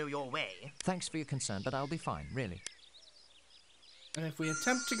don't know your way. Thanks for your concern, but I'll be fine, really. And if we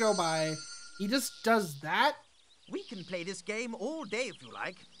attempt to go by, he just does that. We can play this game all day if you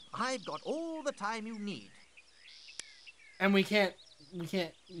like. I've got all the time you need. And we can't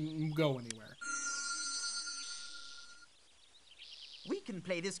go anywhere. We can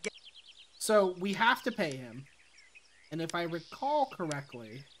play this game. So we have to pay him. And if I recall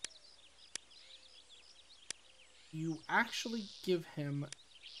correctly, you actually give him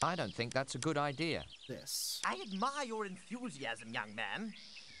I don't think that's a good idea. this. I admire your enthusiasm, young man.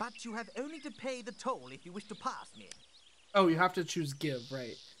 But you have only to pay the toll if you wish to pass me. Oh, you have to choose give,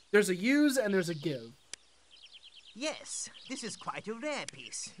 right. There's a use and there's a give. Yes, this is quite a rare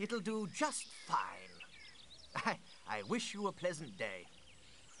piece. It'll do just fine. I wish you a pleasant day.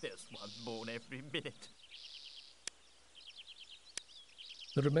 There's one born every minute.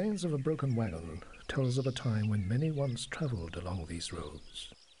 The remains of a broken wagon tells of a time when many once travelled along these roads.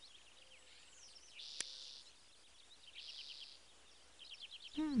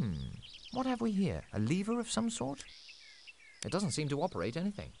 What have we here? A lever of some sort? It doesn't seem to operate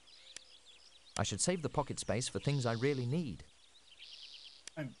anything. I should save the pocket space for things I really need.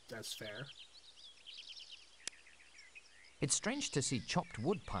 That's fair. It's strange to see chopped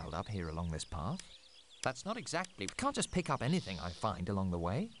wood piled up here along this path. That's not exactly... We can't just pick up anything I find along the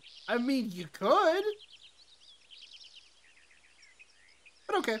way. I mean, you could.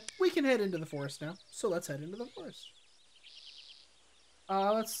 But okay, we can head into the forest now. So let's head into the forest.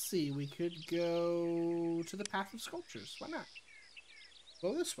 Let's see. We could go to the Path of Sculptures. Why not?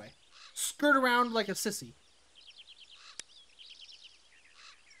 Go this way. Skirt around like a sissy.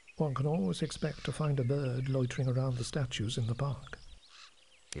 One can always expect to find a bird loitering around the statues in the park.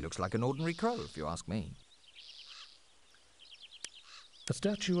 He looks like an ordinary crow, if you ask me. A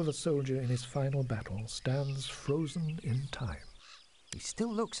statue of a soldier in his final battle stands frozen in time. He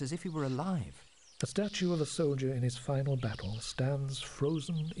still looks as if he were alive. A statue of a soldier in his final battle stands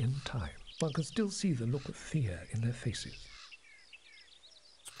frozen in time. One can still see the look of fear in their faces.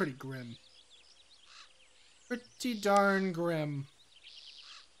 It's pretty grim. Pretty darn grim.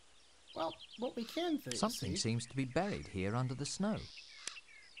 Well, what we can think. Something seems to be buried here under the snow.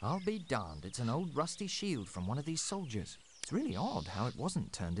 I'll be darned, it's an old rusty shield from one of these soldiers. It's really odd how it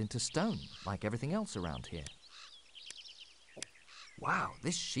wasn't turned into stone, like everything else around here. Wow,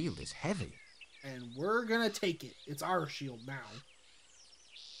 this shield is heavy. And we're gonna take it. It's our shield now.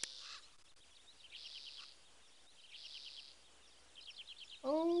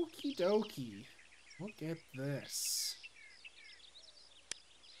 Okie dokie. Look at this.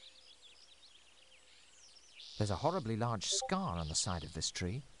 There's a horribly large scar on the side of this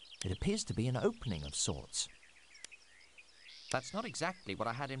tree. It appears to be an opening of sorts. That's not exactly what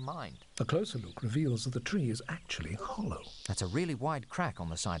I had in mind. A closer look reveals that the tree is actually hollow. That's a really wide crack on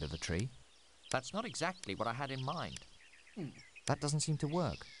the side of the tree. That's not exactly what I had in mind. That doesn't seem to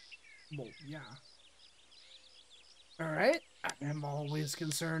work. Well, yeah. Alright. I'm always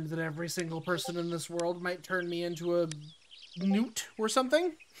concerned that every single person in this world might turn me into a newt or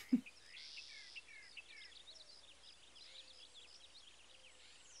something.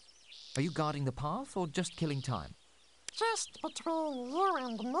 Are you guarding the path or just killing time? Just between you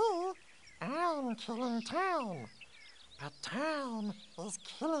and me, I'm killing time. But time is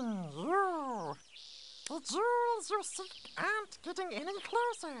killing you. The jewels you seek aren't getting any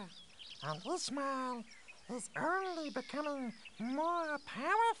closer. And Ishmael is only becoming more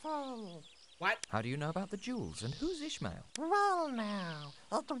powerful. What? How do you know about the jewels, and who's Ishmael? Well now,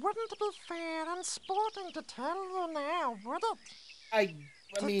 it wouldn't be fair and sporting to tell you now, would it? I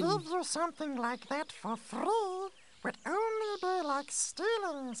mean... To give you something like that for free would only be like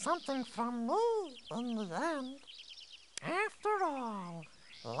stealing something from me in the end. After all,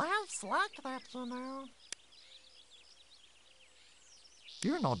 life's like that, you know.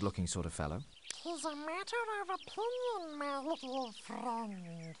 You're an odd-looking sort of fellow. 'Tis a matter of opinion, my little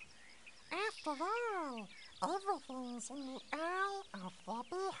friend. After all, everything's in the eye of the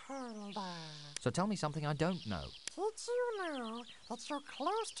beholder. So tell me something I don't know. Did you know that you're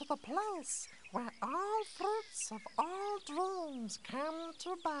close to the place where all fruits of all dreams come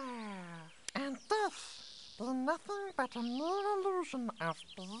to bear? And death be nothing but a mere illusion of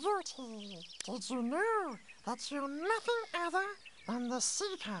beauty. Did you know that you're nothing other than the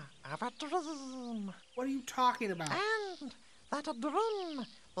seeker of a dream? What are you talking about? And that a dream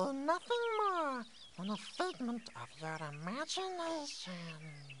be nothing more than a figment of your imagination.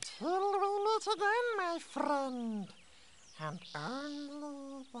 Till we meet again, my friend, and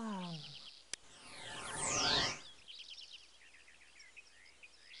only then.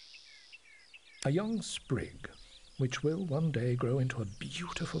 A young sprig, which will one day grow into a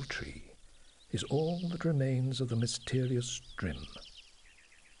beautiful tree, is all that remains of the mysterious Drim.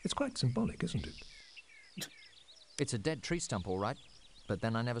 It's quite symbolic, isn't it? It's a dead tree stump, all right. But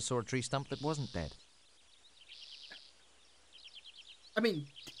then I never saw a tree stump that wasn't dead. I mean,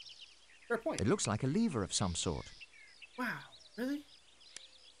 fair point. It looks like a lever of some sort. Wow, really?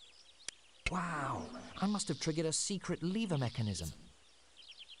 Wow, I must have triggered a secret lever mechanism.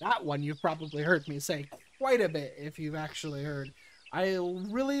 That one you've probably heard me say quite a bit, if you've actually heard. I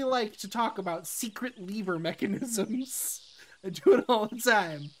really like to talk about secret lever mechanisms. I do it all the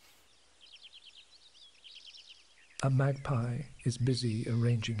time. A magpie is busy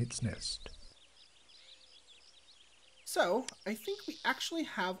arranging its nest. So, I think we actually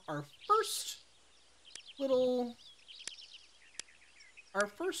have our first little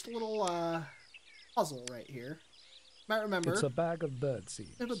puzzle right here. Might remember. It's a bag of bird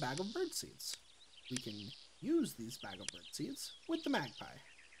seeds. We have a bag of bird seeds. We can use these bag of bird seeds with the magpie.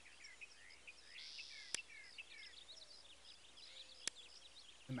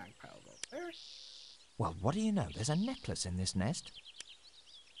 The magpie will go there. Well, what do you know? There's a necklace in this nest.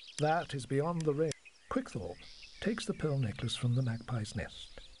 That is beyond the range. Quickthorpe takes the pearl necklace from the magpie's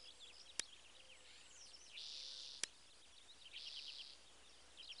nest.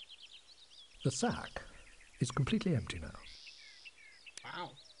 The sack is completely empty now.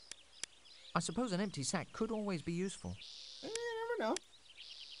 Wow. I suppose an empty sack could always be useful. You never know.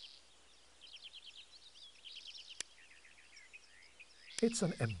 It's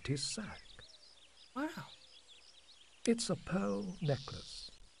an empty sack. Wow. It's a pearl necklace.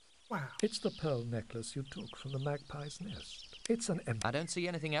 Wow. It's the pearl necklace you took from the magpie's nest. It's an empty... I don't see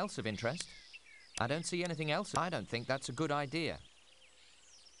anything else of interest. I don't see anything else. I don't think that's a good idea.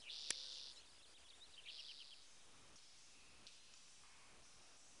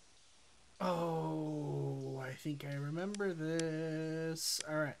 Oh, I think I remember this.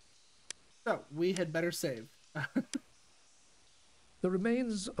 All right. So, we had better save. The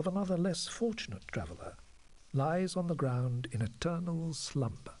remains of another less fortunate traveller lies on the ground in eternal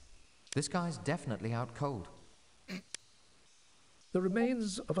slumber. This guy's definitely out cold. The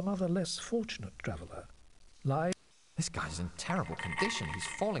remains of another less fortunate traveller lie... This guy's in terrible condition. He's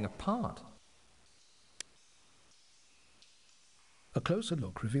falling apart. A closer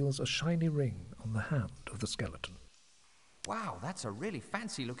look reveals a shiny ring on the hand of the skeleton. Wow, that's a really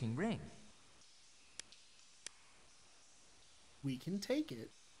fancy-looking ring. We can take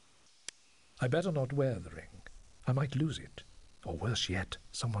it. I better not wear the ring. I might lose it. Or worse yet,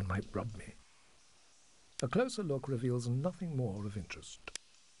 someone might rob me. A closer look reveals nothing more of interest.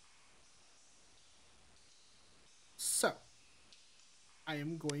 So, I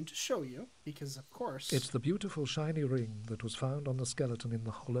am going to show you, because of course... It's the beautiful shiny ring that was found on the skeleton in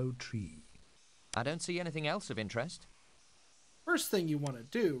the hollow tree. I don't see anything else of interest. First thing you want to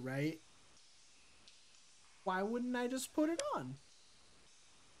do, right? Why wouldn't I just put it on?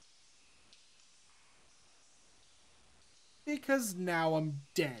 Because now I'm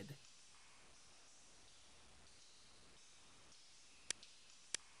dead.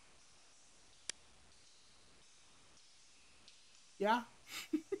 Yeah?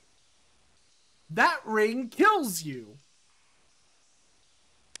 That ring kills you!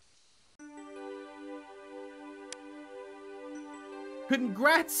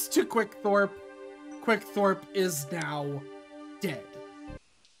 Congrats to Quickthorpe. Quickthorpe is now dead.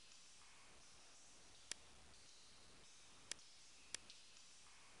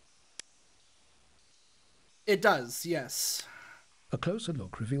 It does, yes. A closer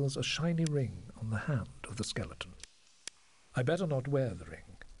look reveals a shiny ring on the hand of the skeleton. I better not wear the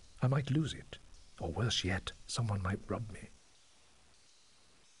ring. I might lose it. Or worse yet, someone might rob me.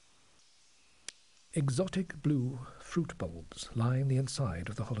 Exotic blue fruit bulbs line the inside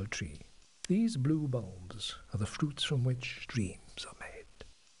of the hollow tree. These blue bulbs are the fruits from which dreams are made.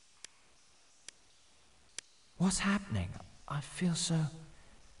 What's happening? I feel so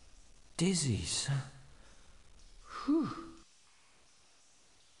dizzy, so... Whew.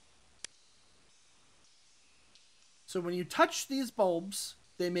 So when you touch these bulbs,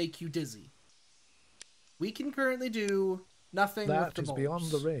 they make you dizzy. We can currently do nothing with the bulbs. That is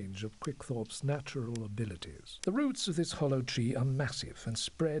beyond the range of Quickthorpe's natural abilities. The roots of this hollow tree are massive and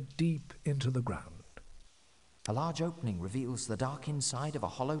spread deep into the ground. A large opening reveals the dark inside of a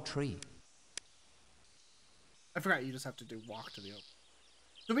hollow tree. I forgot you just have to walk to the open.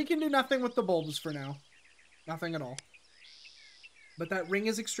 So we can do nothing with the bulbs for now. Nothing at all. But that ring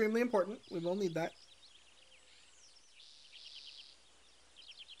is extremely important. We will need that.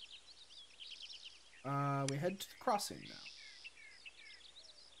 We head to the crossing now.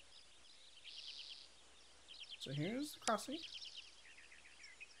 So here's the crossing.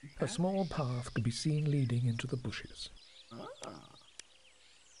 A small path could be seen leading into the bushes. Ah.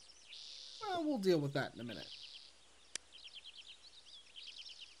 Well, we'll deal with that in a minute.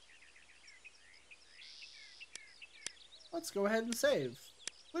 Let's go ahead and save.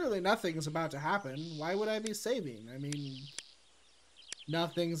 Clearly nothing's about to happen. Why would I be saving? I mean,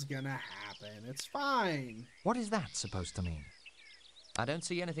 nothing's gonna happen. It's fine. What is that supposed to mean? I don't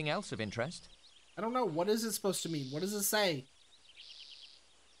see anything else of interest. I don't know. What is it supposed to mean? What does it say?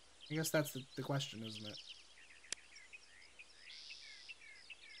 I guess that's the question, isn't it?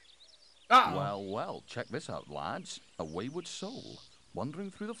 Uh-oh. Well, well, check this out, lads. A wayward soul,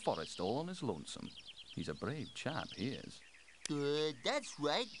 wandering through the forest all on his lonesome. He's a brave chap, he is. That's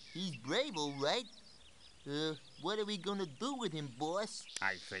right. He's brave, all right. What are we gonna do with him, boss?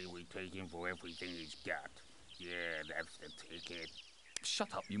 I say we take him for everything he's got. Yeah, that's the ticket.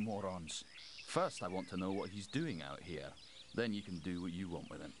 Shut up, you morons. First, I want to know what he's doing out here. Then you can do what you want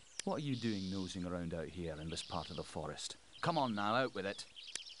with him. What are you doing nosing around out here in this part of the forest? Come on now, out with it.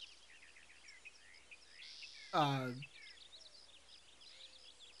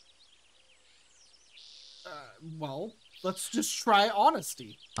 Well, let's just try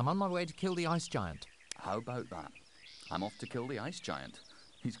honesty. I'm on my way to kill the ice giant. How about that? I'm off to kill the ice giant.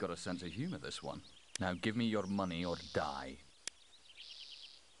 He's got a sense of humor, this one. Now give me your money or die.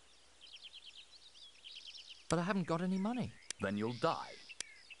 But I haven't got any money. Then you'll die.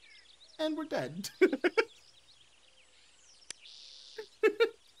 And we're dead.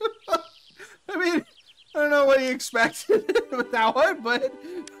 I mean, I don't know what you expected with that one, but...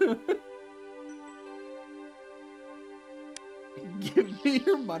 Give me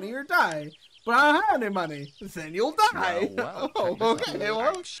your money or die. But I don't have any money. Then you'll die. Well, oh, okay,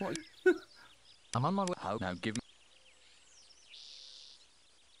 well... I'm on my way. Now give me...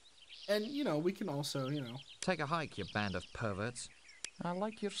 And, you know, we can also, you know... Take a hike, you band of perverts. I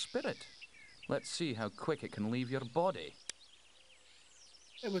like your spirit. Let's see how quick it can leave your body.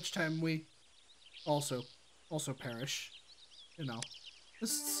 At which time we also perish. You know.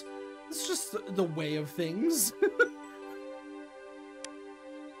 It's just the way of things.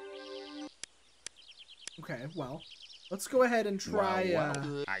 Okay, well, let's go ahead and try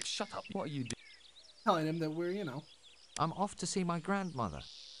I shut up. What are you doing? telling him that we're, you know. I'm off to see my grandmother.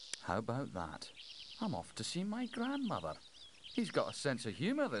 How about that? I'm off to see my grandmother. He's got a sense of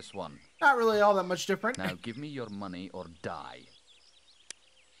humor, this one. Not really all that much different. Now give me your money or die.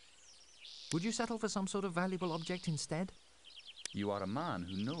 Would you settle for some sort of valuable object instead? You are a man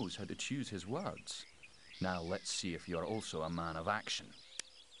who knows how to choose his words. Now let's see if you're also a man of action.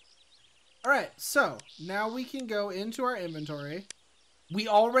 Alright, so now we can go into our inventory. We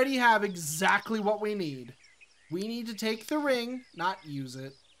already have exactly what we need. We need to take the ring, not use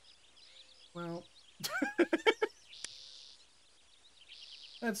it. Well...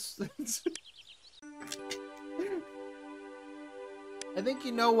 That's... I think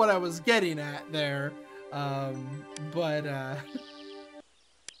you know what I was getting at there.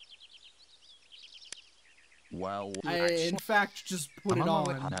 Well, I, in fact, just put it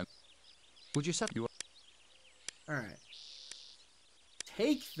on. Now, would you settle? Alright.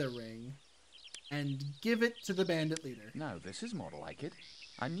 Take the ring and give it to the bandit leader. Now, this is more like it.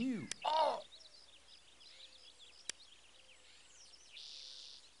 I knew... Oh!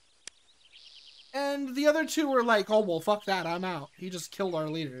 And the other two were like, oh, well, fuck that, I'm out. He just killed our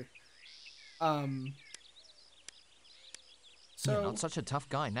leader. So... You're not such a tough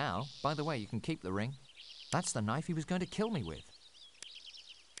guy now. By the way, you can keep the ring. That's the knife he was going to kill me with.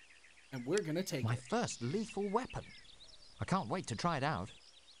 And we're gonna take My it. first lethal weapon. I can't wait to try it out.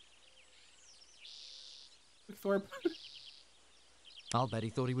 Thorpe. I'll bet he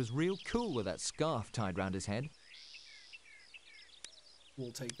thought he was real cool with that scarf tied round his head.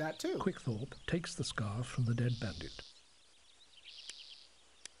 We'll take that too. Quickthorpe takes the scarf from the dead bandit.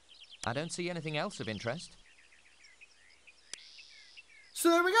 I don't see anything else of interest. So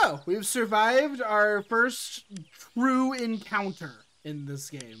there we go. We've survived our first true encounter in this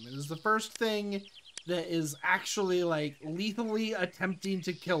game. It is the first thing that is actually, like, lethally attempting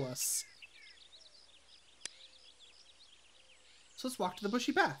to kill us. So let's walk to the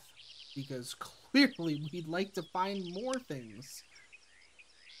bushy path. Because clearly we'd like to find more things.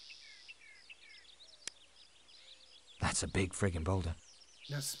 That's a big friggin' boulder.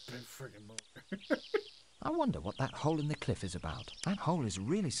 That's a big friggin' boulder. I wonder what that hole in the cliff is about. That hole is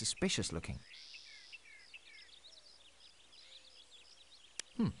really suspicious looking.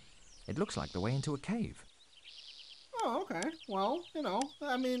 It looks like the way into a cave. Oh, okay. Well, you know,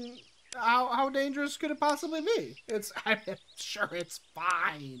 I mean, how dangerous could it possibly be? I'm sure it's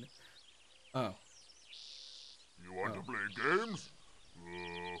fine. Oh. You want to play games?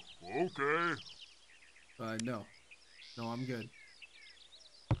 Okay. No. No, I'm good.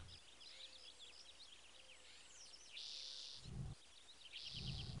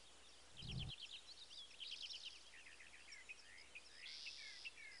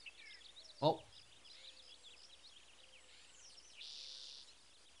 Oh.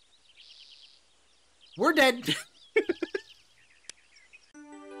 We're dead.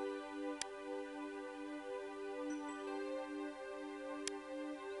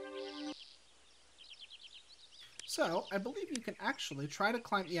 So, I believe you can actually try to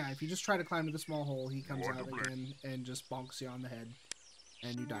climb... Yeah, if you just try to climb to the small hole, he comes out again and just bonks you on the head.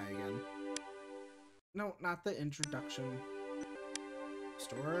 And you die again. No, not the introduction.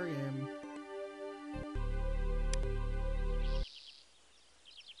 Store game.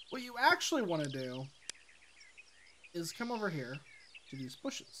 What you actually want to do is come over here to these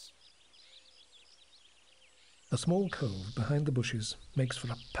bushes. A small cove behind the bushes makes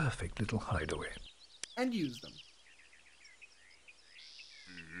for a perfect little hideaway. And use them.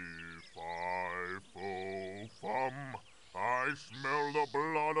 Fee-fi-fo-fum, I smell the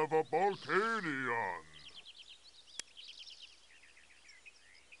blood of a Volcanion.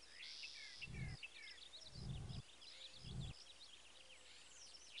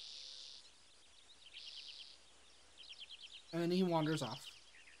 And then he wanders off.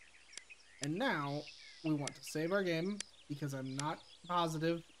 And now we want to save our game because I'm not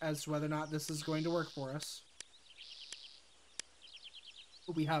positive as to whether or not this is going to work for us.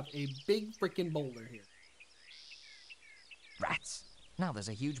 But we have a big freaking boulder here. Rats! Now there's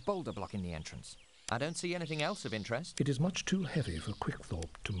a huge boulder blocking the entrance. I don't see anything else of interest. It is much too heavy for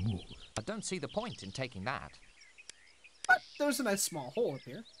Quickthorpe to move. I don't see the point in taking that. But there's a nice small hole up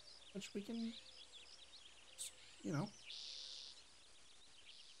here, which we can, you know,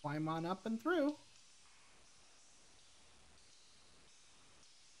 climb on up and through.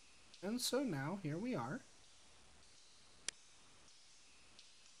 And so now, here we are.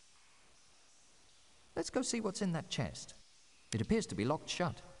 Let's go see what's in that chest. It appears to be locked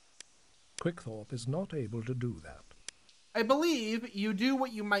shut. Quickthorpe is not able to do that. I believe you do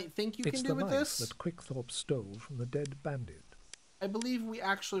what you might think you can do with this. It's the knife that Quickthorpe stole from the dead bandit. I believe we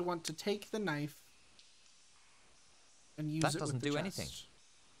actually want to take the knife and use it with the chest. That doesn't do anything.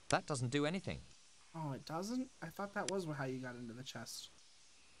 That doesn't do anything. Oh, it doesn't? I thought that was how you got into the chest.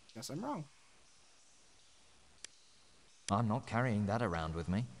 Guess I'm wrong. I'm not carrying that around with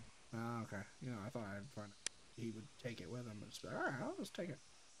me. Oh, okay. You know, I thought he would take it with him. But all right, I'll just take it.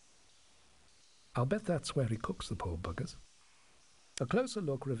 I'll bet that's where he cooks the poor buggers. A closer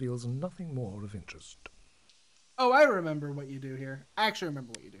look reveals nothing more of interest. Oh, I remember what you do here. I actually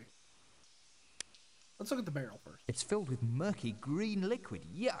remember what you do. Let's look at the barrel first. It's filled with murky green liquid.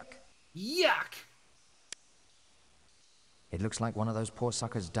 Yuck! Yuck! It looks like one of those poor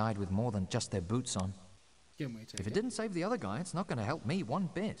suckers died with more than just their boots on. Can we take If it didn't save the other guy, it's not going to help me one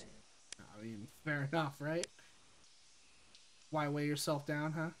bit. I mean, fair enough, right? Why weigh yourself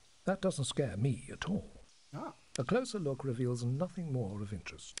down, huh? That doesn't scare me at all. Oh. A closer look reveals nothing more of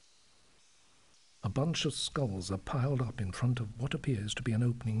interest. A bunch of skulls are piled up in front of what appears to be an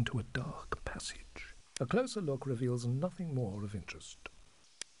opening to a dark passage. A closer look reveals nothing more of interest.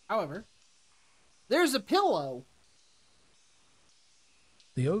 However, there's a pillow.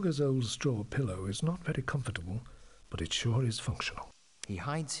 The ogre's old straw pillow is not very comfortable, but it sure is functional. He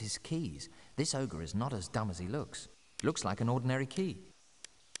hides his keys. This ogre is not as dumb as he looks. Looks like an ordinary key.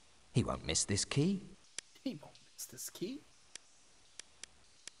 He won't miss this key. He won't miss this key.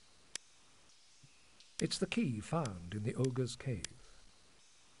 It's the key found in the ogre's cave.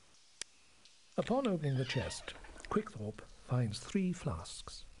 Upon opening the chest, Quickthorpe finds 3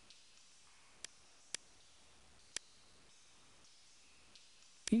 flasks.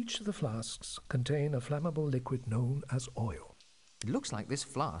 Each of the flasks contain a flammable liquid known as oil. It looks like this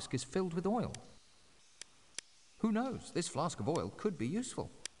flask is filled with oil. Who knows? This flask of oil could be useful.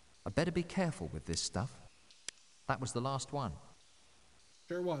 I'd better be careful with this stuff. That was the last one.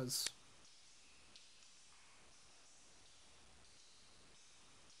 Sure was.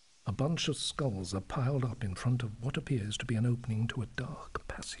 A bunch of skulls are piled up in front of what appears to be an opening to a dark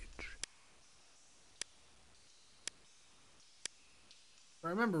passage. If I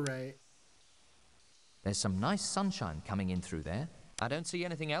remember right. There's some nice sunshine coming in through there. I don't see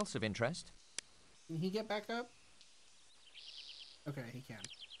anything else of interest. Can he get back up? Okay, he can.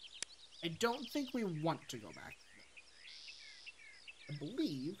 I don't think we want to go back. I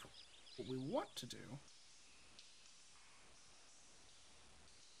believe what we want to do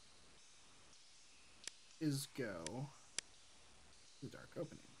is go to the dark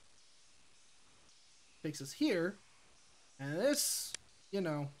opening. Takes us here, and this, you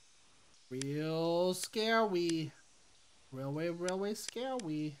know, real scary. Railway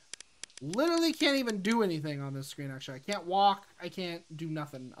scary. Literally can't even do anything on this screen, actually. I can't walk. I can't do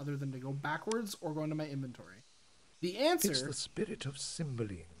nothing other than to go backwards or go into my inventory. The answer It's the spirit of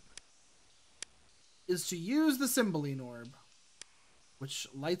Cymbeline. Is to use the Cymbeline orb, which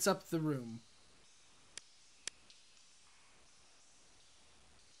lights up the room.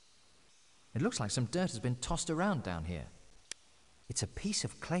 It looks like some dirt has been tossed around down here. It's a piece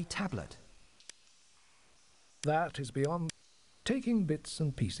of clay tablet. That is beyond... Taking bits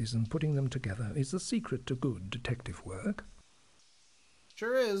and pieces and putting them together is the secret to good detective work.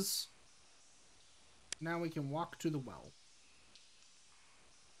 Sure is. Now we can walk to the well.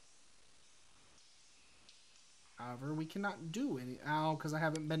 However, we cannot do any... Ow, because I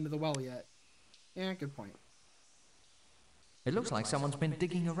haven't been to the well yet. Yeah, good point. It looks like someone's been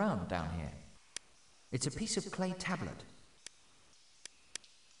digging around down here. It's a piece of clay tablet.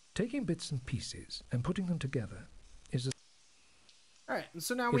 Taking bits and pieces and putting them together is a... Alright,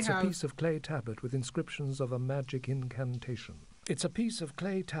 so now we have... It's a piece of clay tablet with inscriptions of a magic incantation. It's a piece of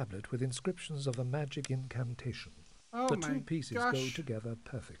clay tablet with inscriptions of a magic incantation. Oh the my two pieces gosh. go together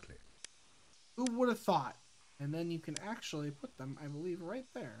perfectly. Who would have thought? And then you can actually put them, I believe, right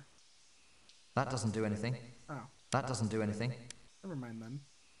there. That doesn't do anything. Oh. That doesn't do anything. Never mind then.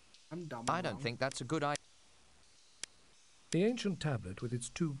 I'm dumb. I don't think that's a good idea. The ancient tablet with its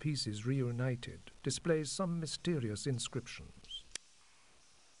two pieces reunited displays some mysterious inscriptions.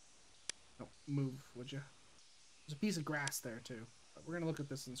 Oh, move, would you? There's a piece of grass there, too. But we're going to look at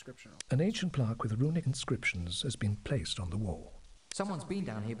this inscription. An ancient plaque with runic inscriptions has been placed on the wall. Someone's been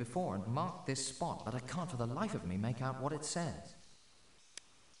down here before and marked this spot, but I can't for the life of me make out what it says.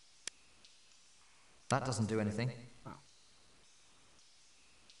 That doesn't do anything. Oh.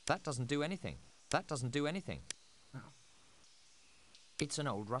 That doesn't do anything. That doesn't do anything. Oh. It's an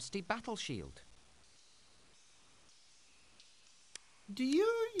old rusty battle shield. Do you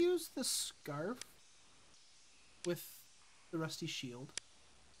use the scarf with the rusty shield?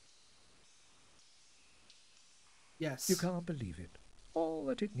 Yes. You can't believe it. All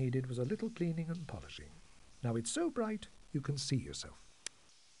that it needed was a little cleaning and polishing. Now it's so bright you can see yourself.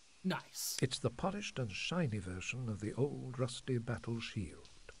 Nice. It's the polished and shiny version of the old rusty battle shield.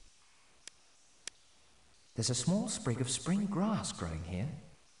 There's a small sprig of spring grass growing here.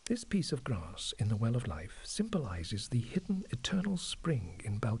 This piece of grass in the Well of Life symbolizes the hidden eternal spring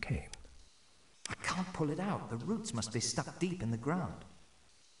in Balkane. I can't pull it out. The roots must be stuck deep in the ground.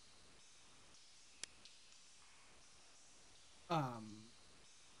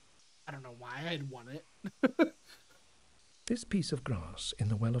 I don't know why I'd want it. This piece of grass in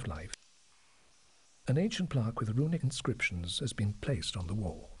the Well of Life, an ancient plaque with runic inscriptions has been placed on the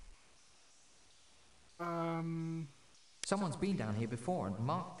wall. Someone's been down here before and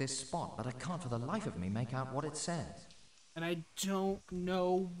marked this spot, but I can't for the life of me make out what it says. And I don't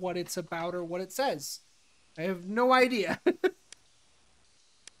know what it's about or what it says. I have no idea.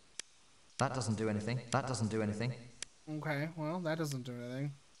 That doesn't do anything. That doesn't do anything. Okay, well, that doesn't do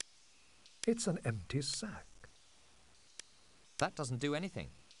anything. It's an empty sack. That doesn't do anything.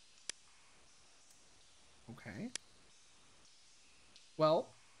 Okay. Well,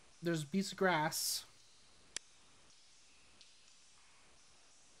 there's a piece of grass.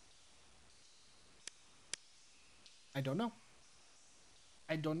 I don't know.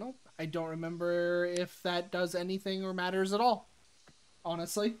 I don't know. I don't remember if that does anything or matters at all.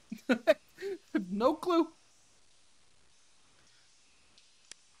 Honestly. No clue.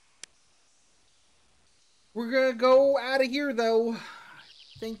 We're gonna go out of here, though.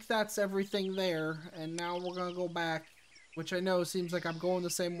 I think that's everything there. And now we're gonna go back, which I know seems like I'm going the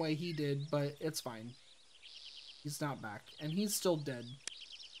same way he did, but it's fine. He's not back. And he's still dead.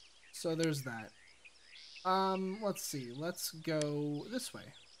 So there's that. Let's see. Let's go this way.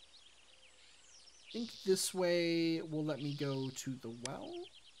 I think this way will let me go to the well?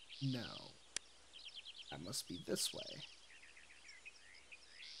 No. That must be this way.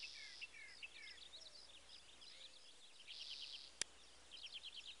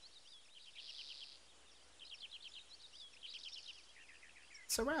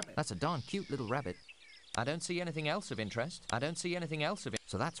 It's a rabbit. That's a darn cute little rabbit. I don't see anything else of interest. I don't see anything else of it.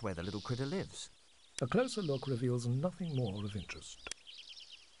 So that's where the little critter lives. A closer look reveals nothing more of interest.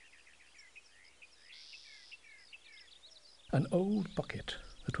 An old bucket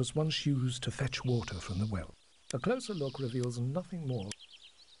that was once used to fetch water from the well. A closer look reveals nothing more.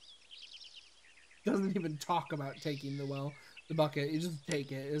 Doesn't even talk about taking the bucket. You just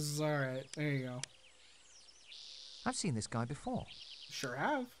take it. It's alright. There you go. I've seen this guy before. Sure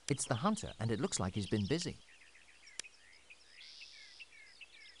have. It's the hunter, and it looks like he's been busy.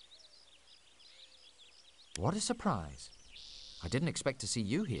 What a surprise. I didn't expect to see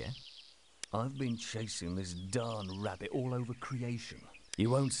you here. I've been chasing this darn rabbit all over creation. You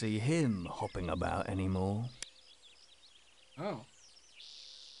won't see him hopping about anymore. Oh.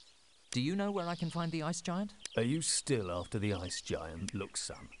 Do you know where I can find the ice giant? Are you still after the ice giant? Look,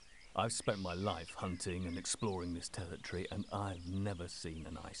 son, I've spent my life hunting and exploring this territory, and I've never seen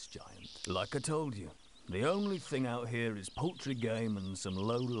an ice giant. Like I told you, the only thing out here is poultry game and some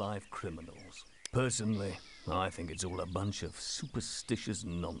low-life criminals. Personally, I think it's all a bunch of superstitious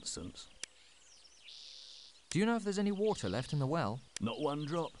nonsense. Do you know if there's any water left in the well? Not one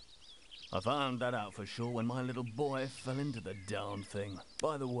drop. I found that out for sure when my little boy fell into the darn thing.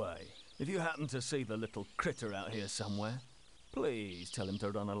 By the way, if you happen to see the little critter out here somewhere, please tell him to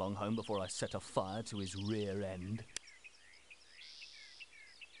run along home before I set a fire to his rear end.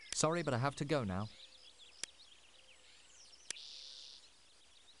 Sorry, but I have to go now.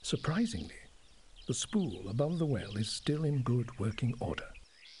 Surprisingly, the spool above the well is still in good working order.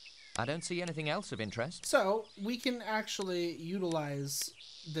 I don't see anything else of interest. So we can actually utilize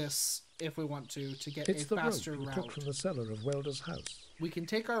this if we want to get It's a the rope faster you route. took from the cellar of Welder's house. We can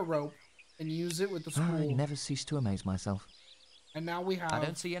take our rope and use it with the spool. I never cease to amaze myself. And now we have I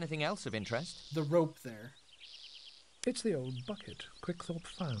don't see anything else of interest. the rope there. It's the old bucket Quickthorpe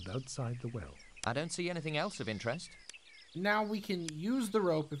found outside the well. I don't see anything else of interest. Now we can use the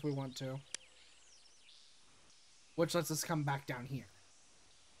rope if we want to. Which lets us come back down here.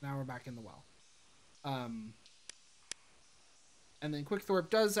 Now we're back in the well. And then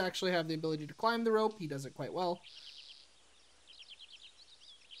Quickthorpe does actually have the ability to climb the rope. He does it quite well.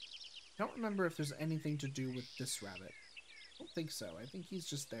 I don't remember if there's anything to do with this rabbit. I don't think so. I think he's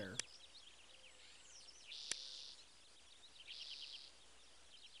just there.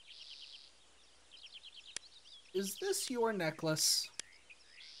 Is this your necklace?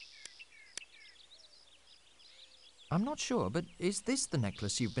 I'm not sure, but is this the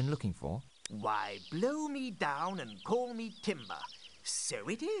necklace you've been looking for? Why, blow me down and call me timber. So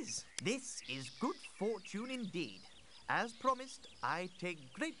it is. This is good fortune indeed. As promised, I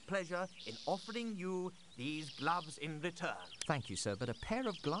take great pleasure in offering you these gloves in return. Thank you, sir, but a pair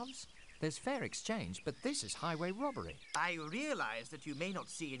of gloves? There's fair exchange, but this is highway robbery. I realize that you may not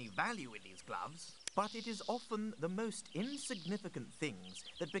see any value in these gloves, but it is often the most insignificant things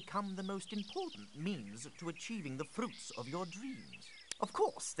that become the most important means to achieving the fruits of your dreams. Of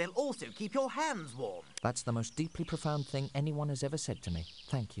course, they'll also keep your hands warm. That's the most deeply profound thing anyone has ever said to me.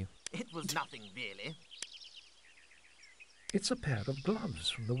 Thank you. It was nothing really. It's a pair of gloves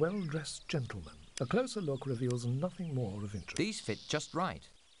from the well-dressed gentleman. A closer look reveals nothing more of interest. These fit just right.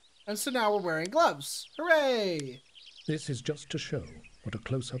 And so now we're wearing gloves. Hooray! This is just to show what a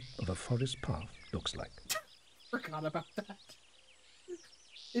close-up of a forest path looks like. Forgot about that.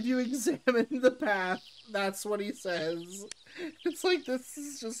 If you examine the path, that's what he says. It's like, this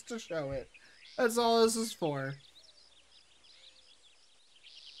is just to show it. That's all this is for.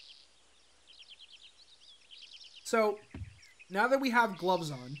 So, now that we have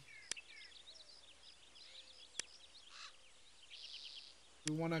gloves on,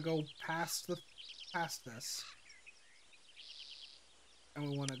 we want to go past this. And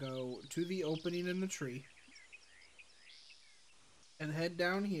we want to go to the opening in the tree. And head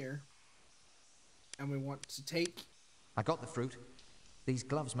down here. And we want to take... I got the fruit. These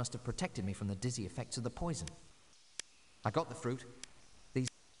gloves must have protected me from the dizzy effects of the poison. I got the fruit.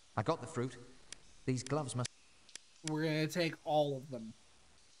 I got the fruit. These gloves must... We're going to take all of them.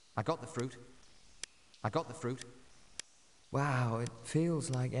 I got the fruit. I got the fruit. Wow, it feels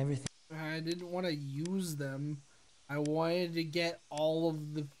like everything... I didn't want to use them. I wanted to get all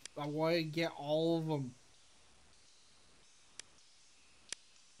of the... I wanted to get all of them.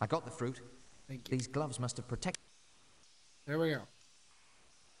 I got the fruit. Thank you. These gloves must have protected... There we go.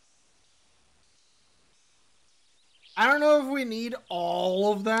 I don't know if we need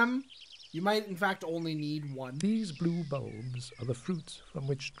all of them. You might, in fact, only need one. These blue bulbs are the fruits from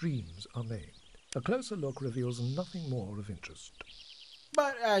which dreams are made. A closer look reveals nothing more of interest.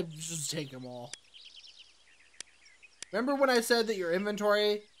 But just take them all. Remember when I said that your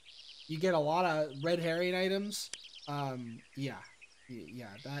inventory, you get a lot of red herring items? Yeah,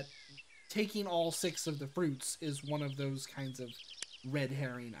 that taking all 6 of the fruits is one of those kinds of red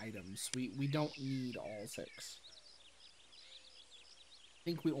herring items. We don't need all 6. I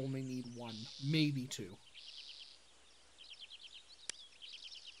think we only need 1, maybe 2.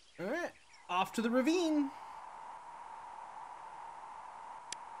 Alright, off to the ravine.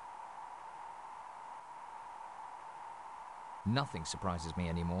 Nothing surprises me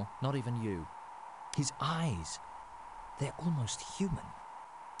anymore, not even you. His eyes, they're almost human.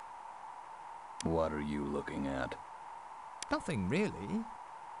 What are you looking at? Nothing really.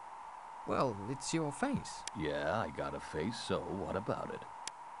 Well, it's your face. Yeah, I got a face, so what about it?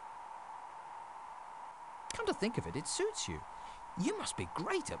 Come to think of it, it suits you. You must be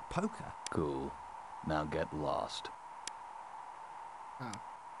great at poker. Cool. Now get lost. Oh.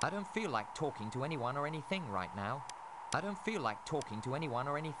 I don't feel like talking to anyone or anything right now. I don't feel like talking to anyone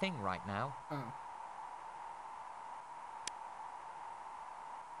or anything right now. Oh.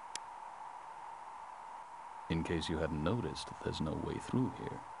 In case you hadn't noticed, there's no way through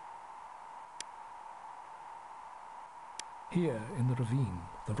here. Here in the ravine,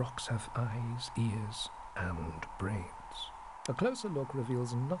 the rocks have eyes, ears, and brains. A closer look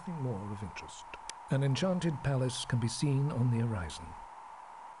reveals nothing more of interest. An enchanted palace can be seen on the horizon.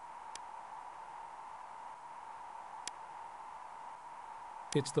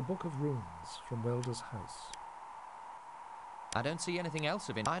 It's the Book of Runes from Welder's house. I don't see anything else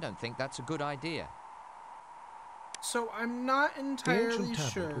of it. I don't think that's a good idea. So I'm not The entirely ancient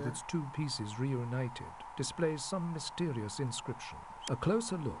tablet, sure. with its two pieces reunited, displays some mysterious inscriptions. A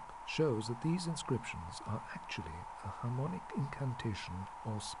closer look shows that these inscriptions are actually a harmonic incantation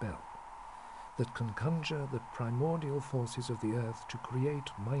or spell that can conjure the primordial forces of the earth to create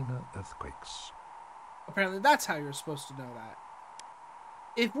minor earthquakes. Apparently that's how you're supposed to know that.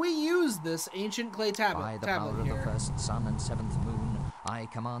 If we use this ancient clay By the power of here, the first sun and seventh moon, I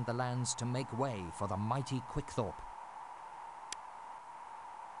command the lands to make way for the mighty Quickthorpe.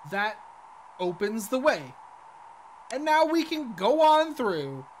 that opens the way. And now we can go on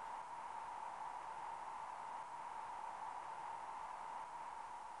through.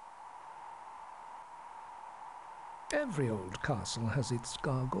 Every old castle has its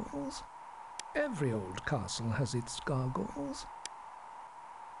gargoyles. Every old castle has its gargoyles.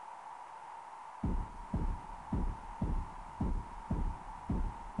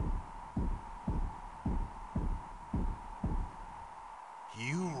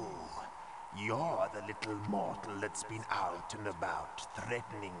 You're the little mortal that's been out and about,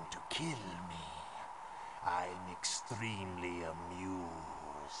 threatening to kill me. I'm extremely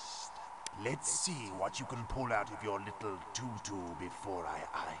amused. Let's see what you can pull out of your little tutu before I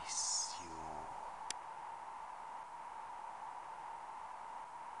ice you.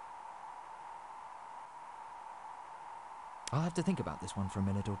 I'll have to think about this one for a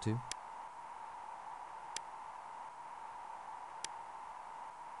minute or two.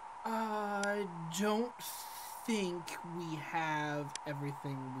 I don't think we have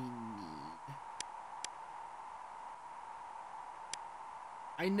everything we need.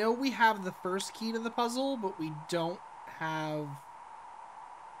 I know we have the first key to the puzzle, but we don't have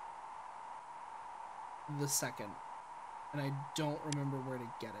the second. And I don't remember where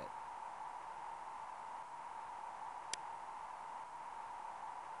to get it.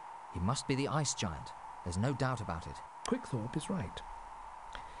 He must be the ice giant. There's no doubt about it. Quickthorpe is right.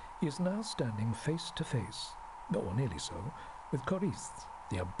 He is now standing face to face, or nearly so, with Corith,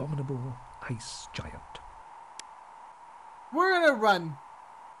 the abominable ice giant. We're gonna run.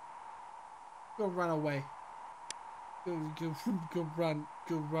 Go run away. Go run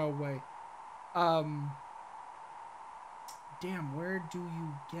away. Damn, where do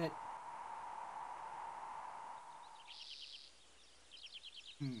you get...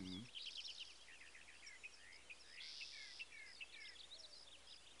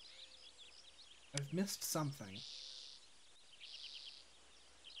 I've missed something.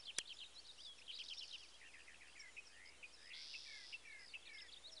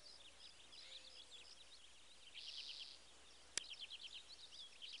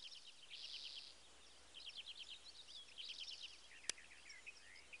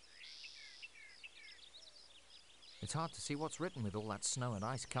 It's hard to see what's written with all that snow and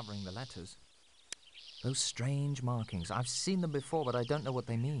ice covering the letters. Those strange markings. I've seen them before, but I don't know what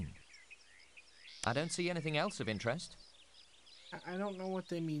they mean. I don't see anything else of interest. I don't know what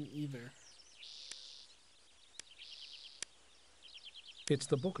they mean either. It's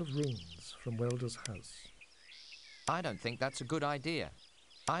the Book of Runes from Welder's house. I don't think that's a good idea.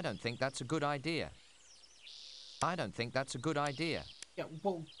 I don't think that's a good idea. I don't think that's a good idea. Yeah,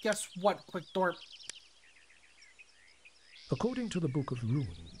 well, guess what, Quickthorpe? According to the Book of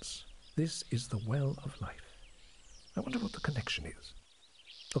Runes, this is the Well of Life. I wonder what the connection is.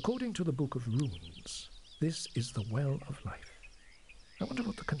 According to the Book of Runes, this is the Well of Life. I wonder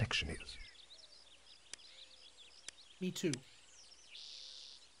what the connection is. Me too.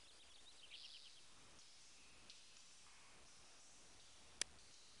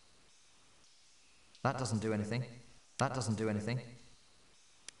 That doesn't do anything. That doesn't do anything.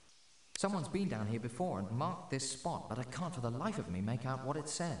 Someone's been down here before and marked this spot, but I can't for the life of me make out what it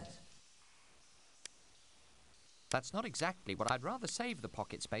says. That's not exactly what I'd rather save the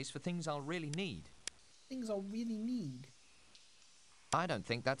pocket space for things I'll really need. Things I'll really need. I don't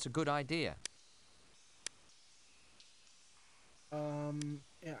think that's a good idea.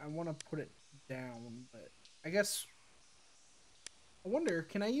 Yeah, I want to put it down, but I guess... I wonder,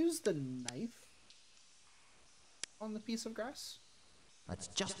 can I use the knife on the piece of grass? That's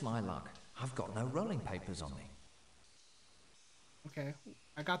just my luck. I've got no rolling papers on me. Okay,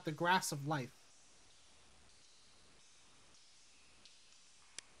 I got the grass of life.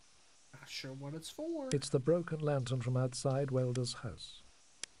 Not sure what it's for. It's the broken lantern from outside Welder's house.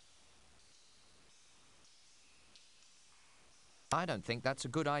 I don't think that's a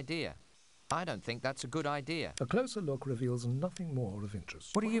good idea. I don't think that's a good idea. A closer look reveals nothing more of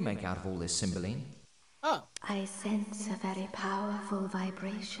interest. What do you make out of all this, Cymbeline? Oh. I sense a very powerful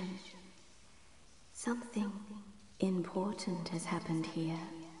vibration. Something important has happened here.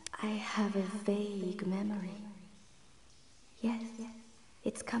 I have a vague memory. Yes,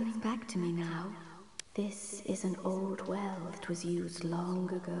 it's coming back to me now. This is an old well that was used long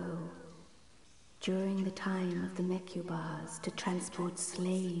ago, during the time of the Mecubars, to transport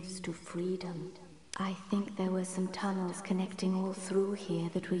slaves to freedom. I think there were some tunnels connecting all through here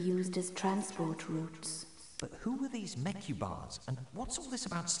that were used as transport routes. But who were these Mecubars, and what's all this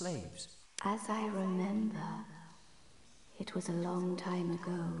about slaves? As I remember, it was a long time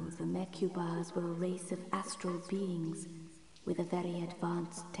ago. The Mecubars were a race of astral beings with a very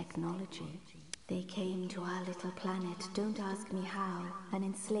advanced technology. They came to our little planet, don't ask me how, and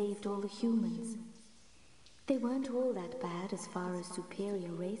enslaved all the humans. They weren't all that bad as far as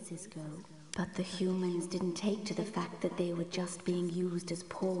superior races go, but the humans didn't take to the fact that they were just being used as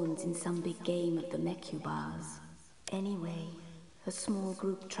pawns in some big game of the Mecubars. Anyway, a small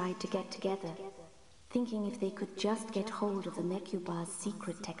group tried to get together, thinking if they could just get hold of the Mecubars'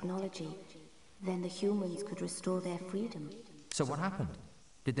 secret technology, then the humans could restore their freedom. So what happened?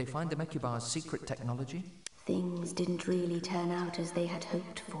 Did they find the Mecubars' secret technology? Things didn't really turn out as they had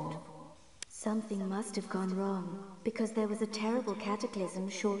hoped for. Something must have gone wrong, because there was a terrible cataclysm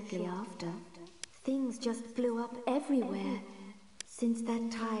shortly after. Things just blew up everywhere. Since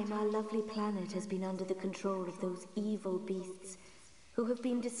that time, our lovely planet has been under the control of those evil beasts who have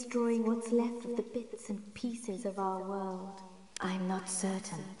been destroying what's left of the bits and pieces of our world. I'm not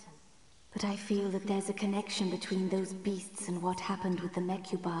certain, but I feel that there's a connection between those beasts and what happened with the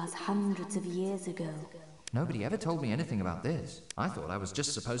Mecubars hundreds of years ago. Nobody ever told me anything about this. I thought I was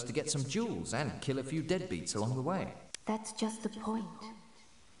just supposed to get some jewels and kill a few deadbeats along the way. That's just the point.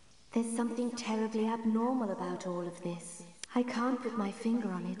 There's something terribly abnormal about all of this. I can't put my finger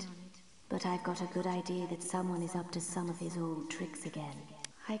on it, but I've got a good idea that someone is up to some of his old tricks again.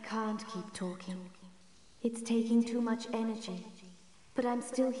 I can't keep talking. It's taking too much energy. But I'm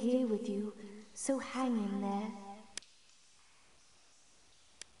still here with you, so hang in there.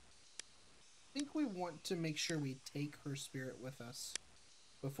 I think we want to make sure we take her spirit with us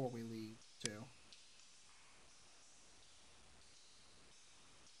before we leave, too.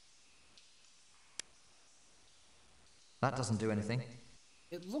 That doesn't do anything.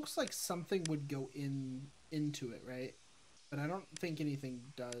 It looks like something would go into it, right? But I don't think anything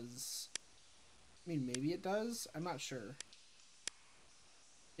does. I mean, maybe it does? I'm not sure.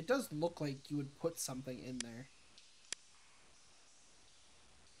 It does look like you would put something in there.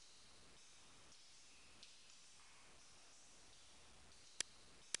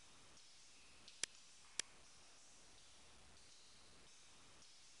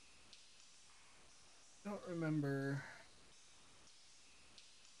 I don't remember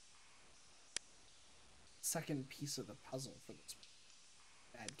the second piece of the puzzle for this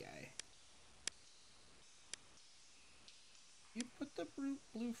bad guy. You put the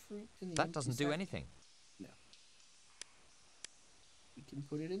blue fruit in the That doesn't do anything. No. We can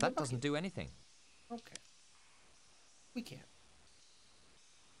put it in the That bucket. doesn't do anything. Okay. We can't.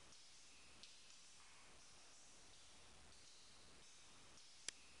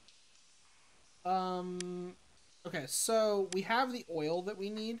 Okay, so we have the oil that we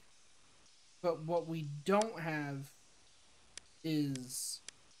need, but what we don't have is...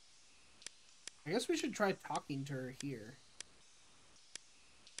 I guess we should try talking to her here.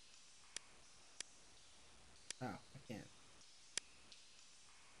 Oh, I can't.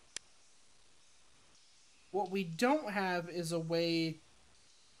 What we don't have is a way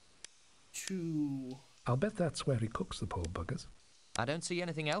to... I'll bet that's where he cooks the poor buggers. I don't see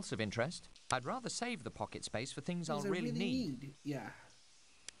anything else of interest. I'd rather save the pocket space for things I'll really need. Yeah.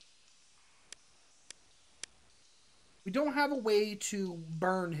 We don't have a way to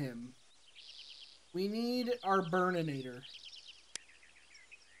burn him. We need our burninator.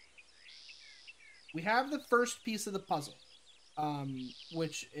 We have the first piece of the puzzle,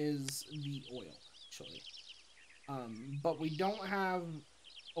 which is the oil, actually. But we don't have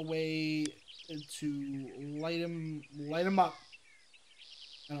a way to light him up.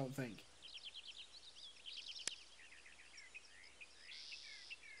 I don't think.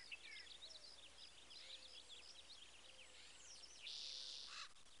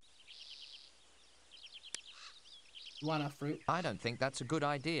 You want a fruit? I don't think that's a good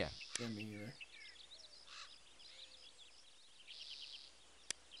idea. Yeah, me either.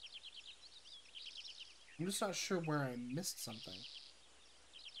 I'm just not sure where I missed something.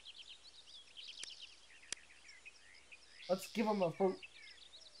 Let's give him a fruit.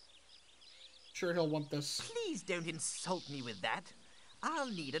 Sure, he'll want this. Please don't insult me with that.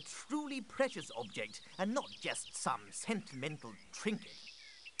 I'll need a truly precious object, and not just some sentimental trinket.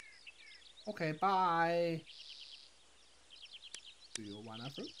 Okay, bye. Do you want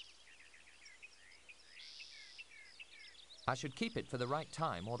a fruit? I should keep it for the right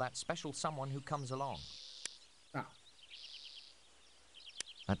time or that special someone who comes along. Oh.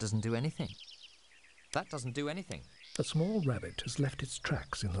 That doesn't do anything. That doesn't do anything. A small rabbit has left its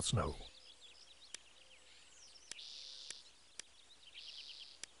tracks in the snow.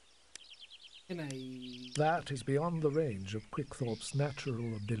 Can I... That is beyond the range of Quickthorpe's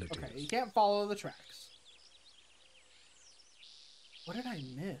natural abilities. Okay, you can't follow the tracks. What did I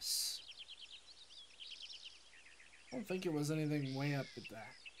miss? I don't think it was anything way up at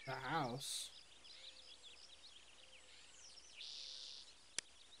the house.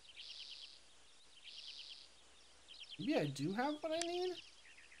 Maybe I do have what I need?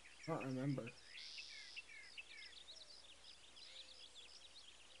 I don't remember.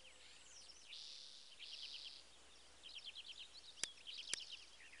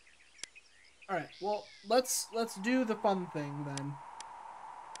 Alright, well, let's do the fun thing then.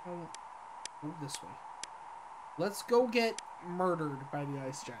 Oh, move this way. Let's go get murdered by the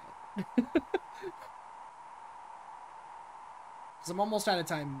ice giant. Because I'm almost out of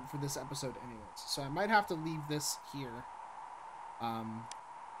time for this episode anyways. So I might have to leave this here.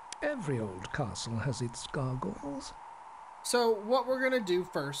 Every old castle has its gargoyles. So what we're gonna do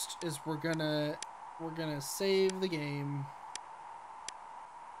first is we're gonna save the game.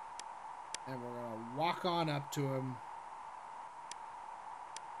 And we're gonna walk on up to him.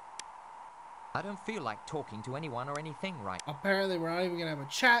 I don't feel like talking to anyone or anything right. Apparently we're not even gonna have a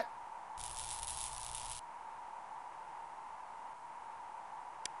chat.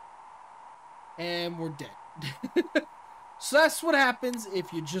 And we're dead. So that's what happens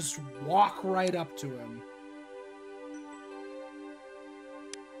if you just walk right up to him.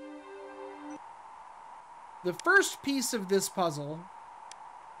 The first piece of this puzzle,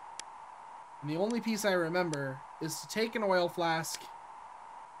 and the only piece I remember, is to take an oil flask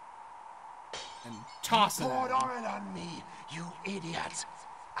and toss it Poured at him. oil on me, you idiot!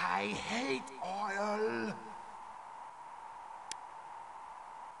 I hate oil!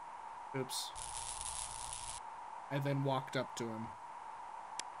 Oops. I then walked up to him.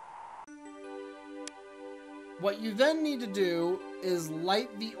 What you then need to do is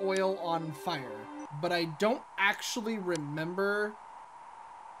light the oil on fire, but I don't actually remember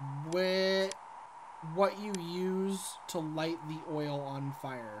what you use to light the oil on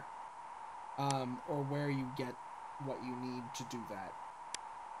fire, or where you get what you need to do that.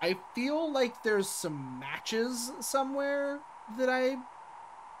 I feel like there's some matches somewhere that I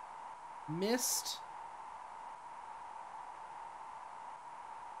missed.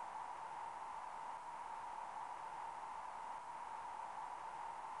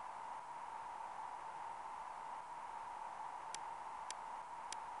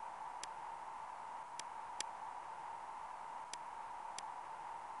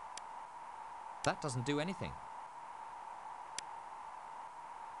 That doesn't do anything.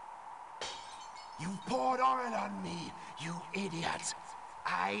 You poured oil on me, you idiot!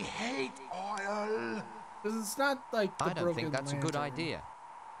 I hate oil! Because it's not like the I don't think broken that's a good lantern. idea.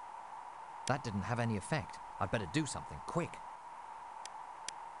 That didn't have any effect. I'd better do something quick.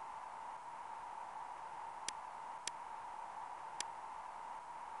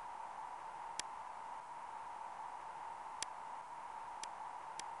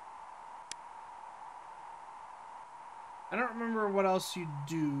 I don't remember what else you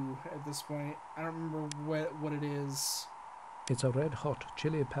do at this point. I don't remember what it is. It's a red hot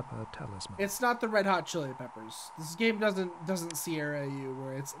chili pepper talisman. It's not the red hot chili peppers. This game doesn't Sierra you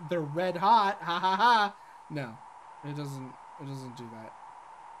where it's they're red hot, ha ha ha. No, it doesn't do that.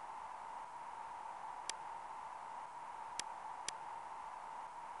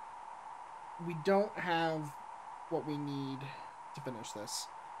 We don't have what we need to finish this,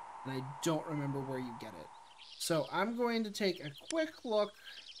 and I don't remember where you get it. So I'm going to take a quick look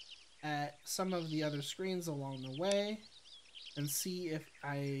at some of the other screens along the way and see if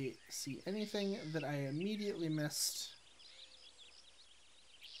I see anything that I immediately missed.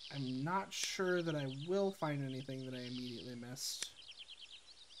 I'm not sure that I will find anything that I immediately missed,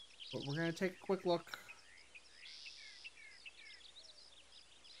 but we're going to take a quick look.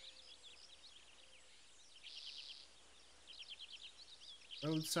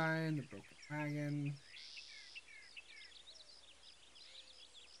 Road sign, the broken wagon.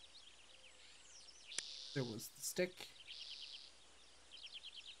 There was the stick.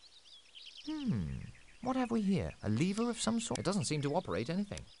 What have we here? A lever of some sort? It doesn't seem to operate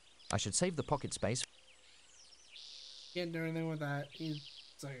anything. I should save the pocket space. Can't do anything with that.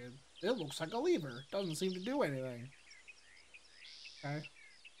 It's like it looks like a lever. Doesn't seem to do anything. Okay.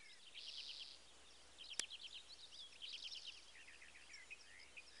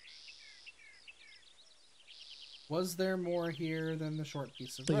 Was there more here than the short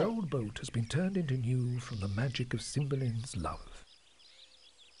piece of rope? The old boat has been turned into new from the magic of Cymbeline's love.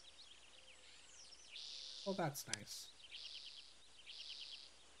 Well, that's nice.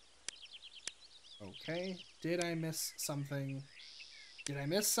 Okay. Did I miss something? Did I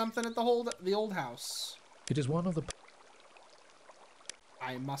miss something at the old house? It is one of the...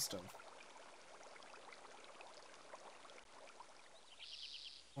 I must have.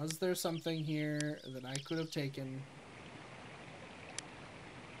 Was there something here that I could have taken?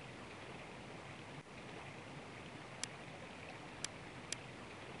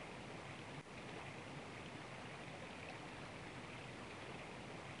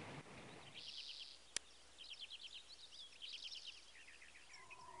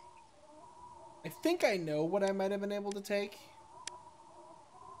 I think I know what I might have been able to take.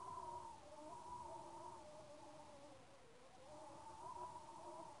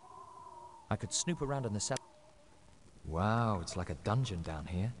 I could snoop around in the cellar. Wow, it's like a dungeon down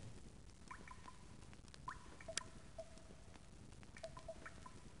here.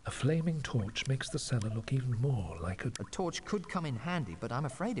 A flaming torch makes the cellar look even more like a... A torch could come in handy, but I'm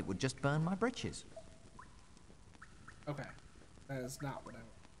afraid it would just burn my britches. Okay. That is not what I want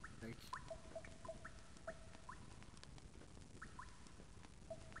to take.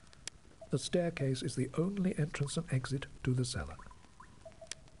 The staircase is the only entrance and exit to the cellar.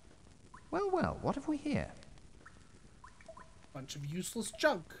 Well, well, what have we here? Bunch of useless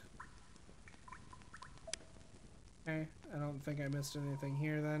junk. Okay, I don't think I missed anything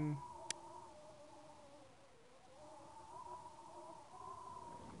here then.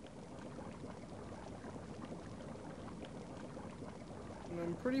 And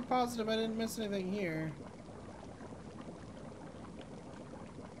I'm pretty positive I didn't miss anything here.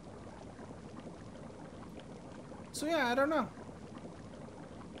 So yeah, I don't know.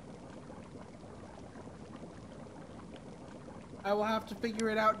 I will have to figure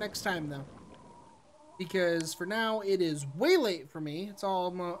it out next time though. Because for now, it is way late for me. It's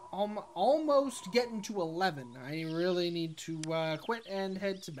almost getting to 11. I really need to quit and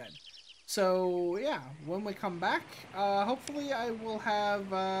head to bed. So yeah, when we come back, hopefully I will have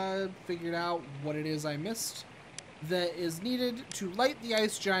figured out what it is I missed that is needed to light the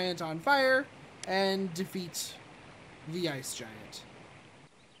ice giant on fire and defeat the ice giant.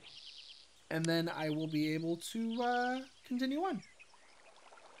 And then I will be able to continue on.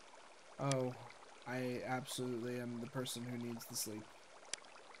 Oh, I absolutely am the person who needs the sleep.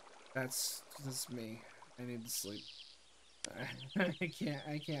 That's me. I need to sleep. I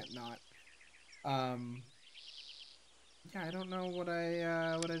can't not. Yeah, I don't know what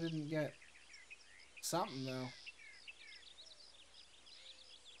I didn't get. Something though.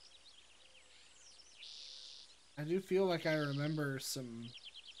 I do feel like I remember some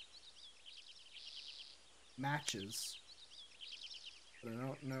matches, but I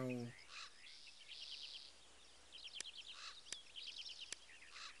don't know.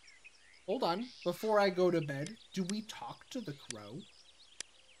 Hold on, before I go to bed, do we talk to the crow?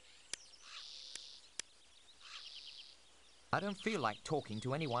 I don't feel like talking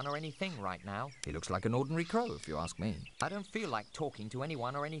to anyone or anything right now. He looks like an ordinary crow, if you ask me. I don't feel like talking to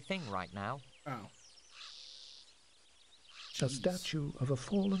anyone or anything right now. Oh. A statue of a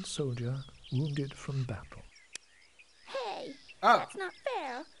fallen soldier wounded from battle. Hey, oh. That's not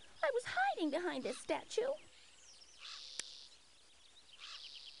fair. I was hiding behind this statue.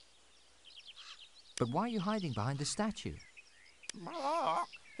 But why are you hiding behind the statue? Bark!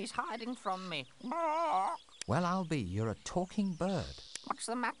 He's hiding from me. Bark! Well, I'll be. You're a talking bird. What's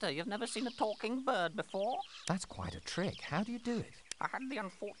the matter? You've never seen a talking bird before? That's quite a trick. How do you do it? I had the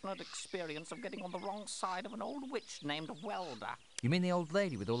unfortunate experience of getting on the wrong side of an old witch named Welda. You mean the old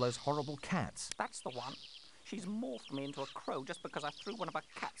lady with all those horrible cats? That's the one. She's morphed me into a crow just because I threw one of her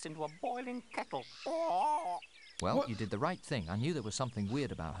cats into a boiling kettle. Oh! Well, What? You did the right thing. I knew there was something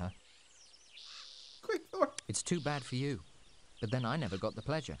weird about her. Quick, Thor. It's too bad for you. But then I never got the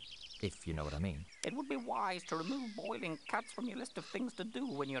pleasure, if you know what I mean. It would be wise to remove boiling cats from your list of things to do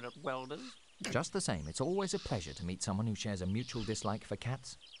when you're at Welda's. Just the same, it's always a pleasure to meet someone who shares a mutual dislike for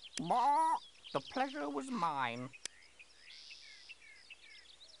cats. Bark! The pleasure was mine.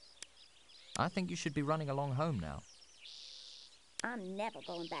 I think you should be running along home now. I'm never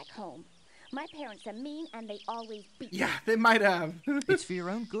going back home. My parents are mean and they always beat me. Yeah, they might have. It's for your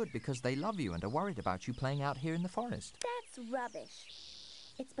own good because they love you and are worried about you playing out here in the forest. That's rubbish.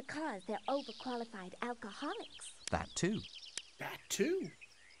 It's because they're overqualified alcoholics. That too. That too.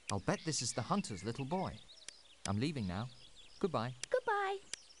 I'll bet this is the hunter's little boy. I'm leaving now. Goodbye. Goodbye.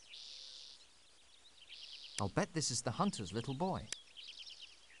 I'll bet this is the hunter's little boy.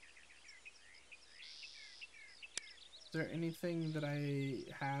 Is there anything that I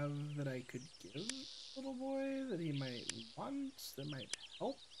have that I could give little boy that he might want, that might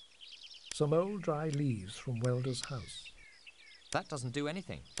help? Some old dry leaves from Welder's house. That doesn't do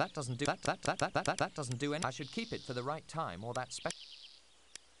anything. That doesn't do that doesn't do anything. I should keep it for the right time or that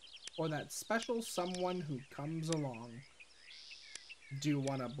special someone who comes along. Do you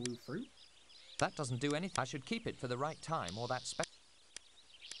want a blue fruit? That doesn't do anything. I should keep it for the right time or that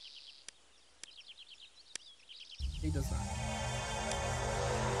He does not.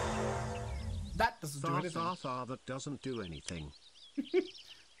 That doesn't do anything. That doesn't do anything.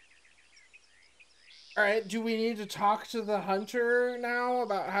 Alright, do we need to talk to the hunter now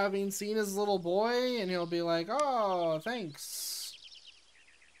about having seen his little boy? And he'll be like, oh, thanks.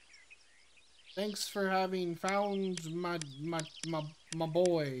 Thanks for having found my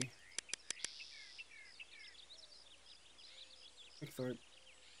boy. Thorpe.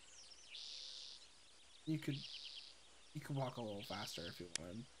 You could walk a little faster if you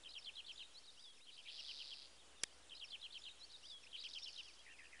wanted.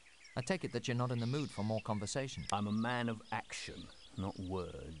 I take it that you're not in the mood for more conversation. I'm a man of action, not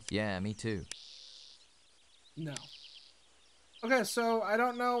words. Yeah, me too. No. Okay, so I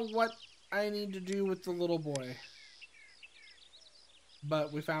don't know what I need to do with the little boy.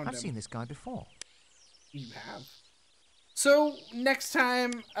 But we found him. I've seen this guy before. You have. So, next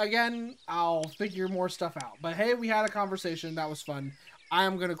time, again, I'll figure more stuff out. But hey, we had a conversation. That was fun.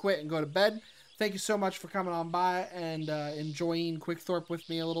 I'm going to quit and go to bed. Thank you so much for coming on by and enjoying Quickthorpe with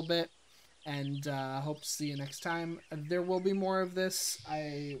me a little bit. And hope to see you next time. There will be more of this.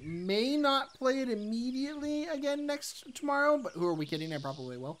 I may not play it immediately again tomorrow, but who are we kidding? I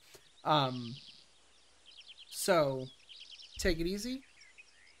probably will. So, take it easy.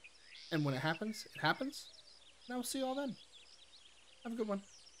 And when it happens, it happens. And I will see you all then. Have a good one.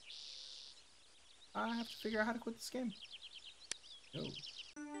 I have to figure out how to quit this game. Go.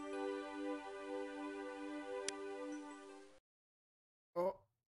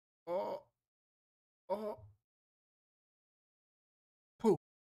 Oh.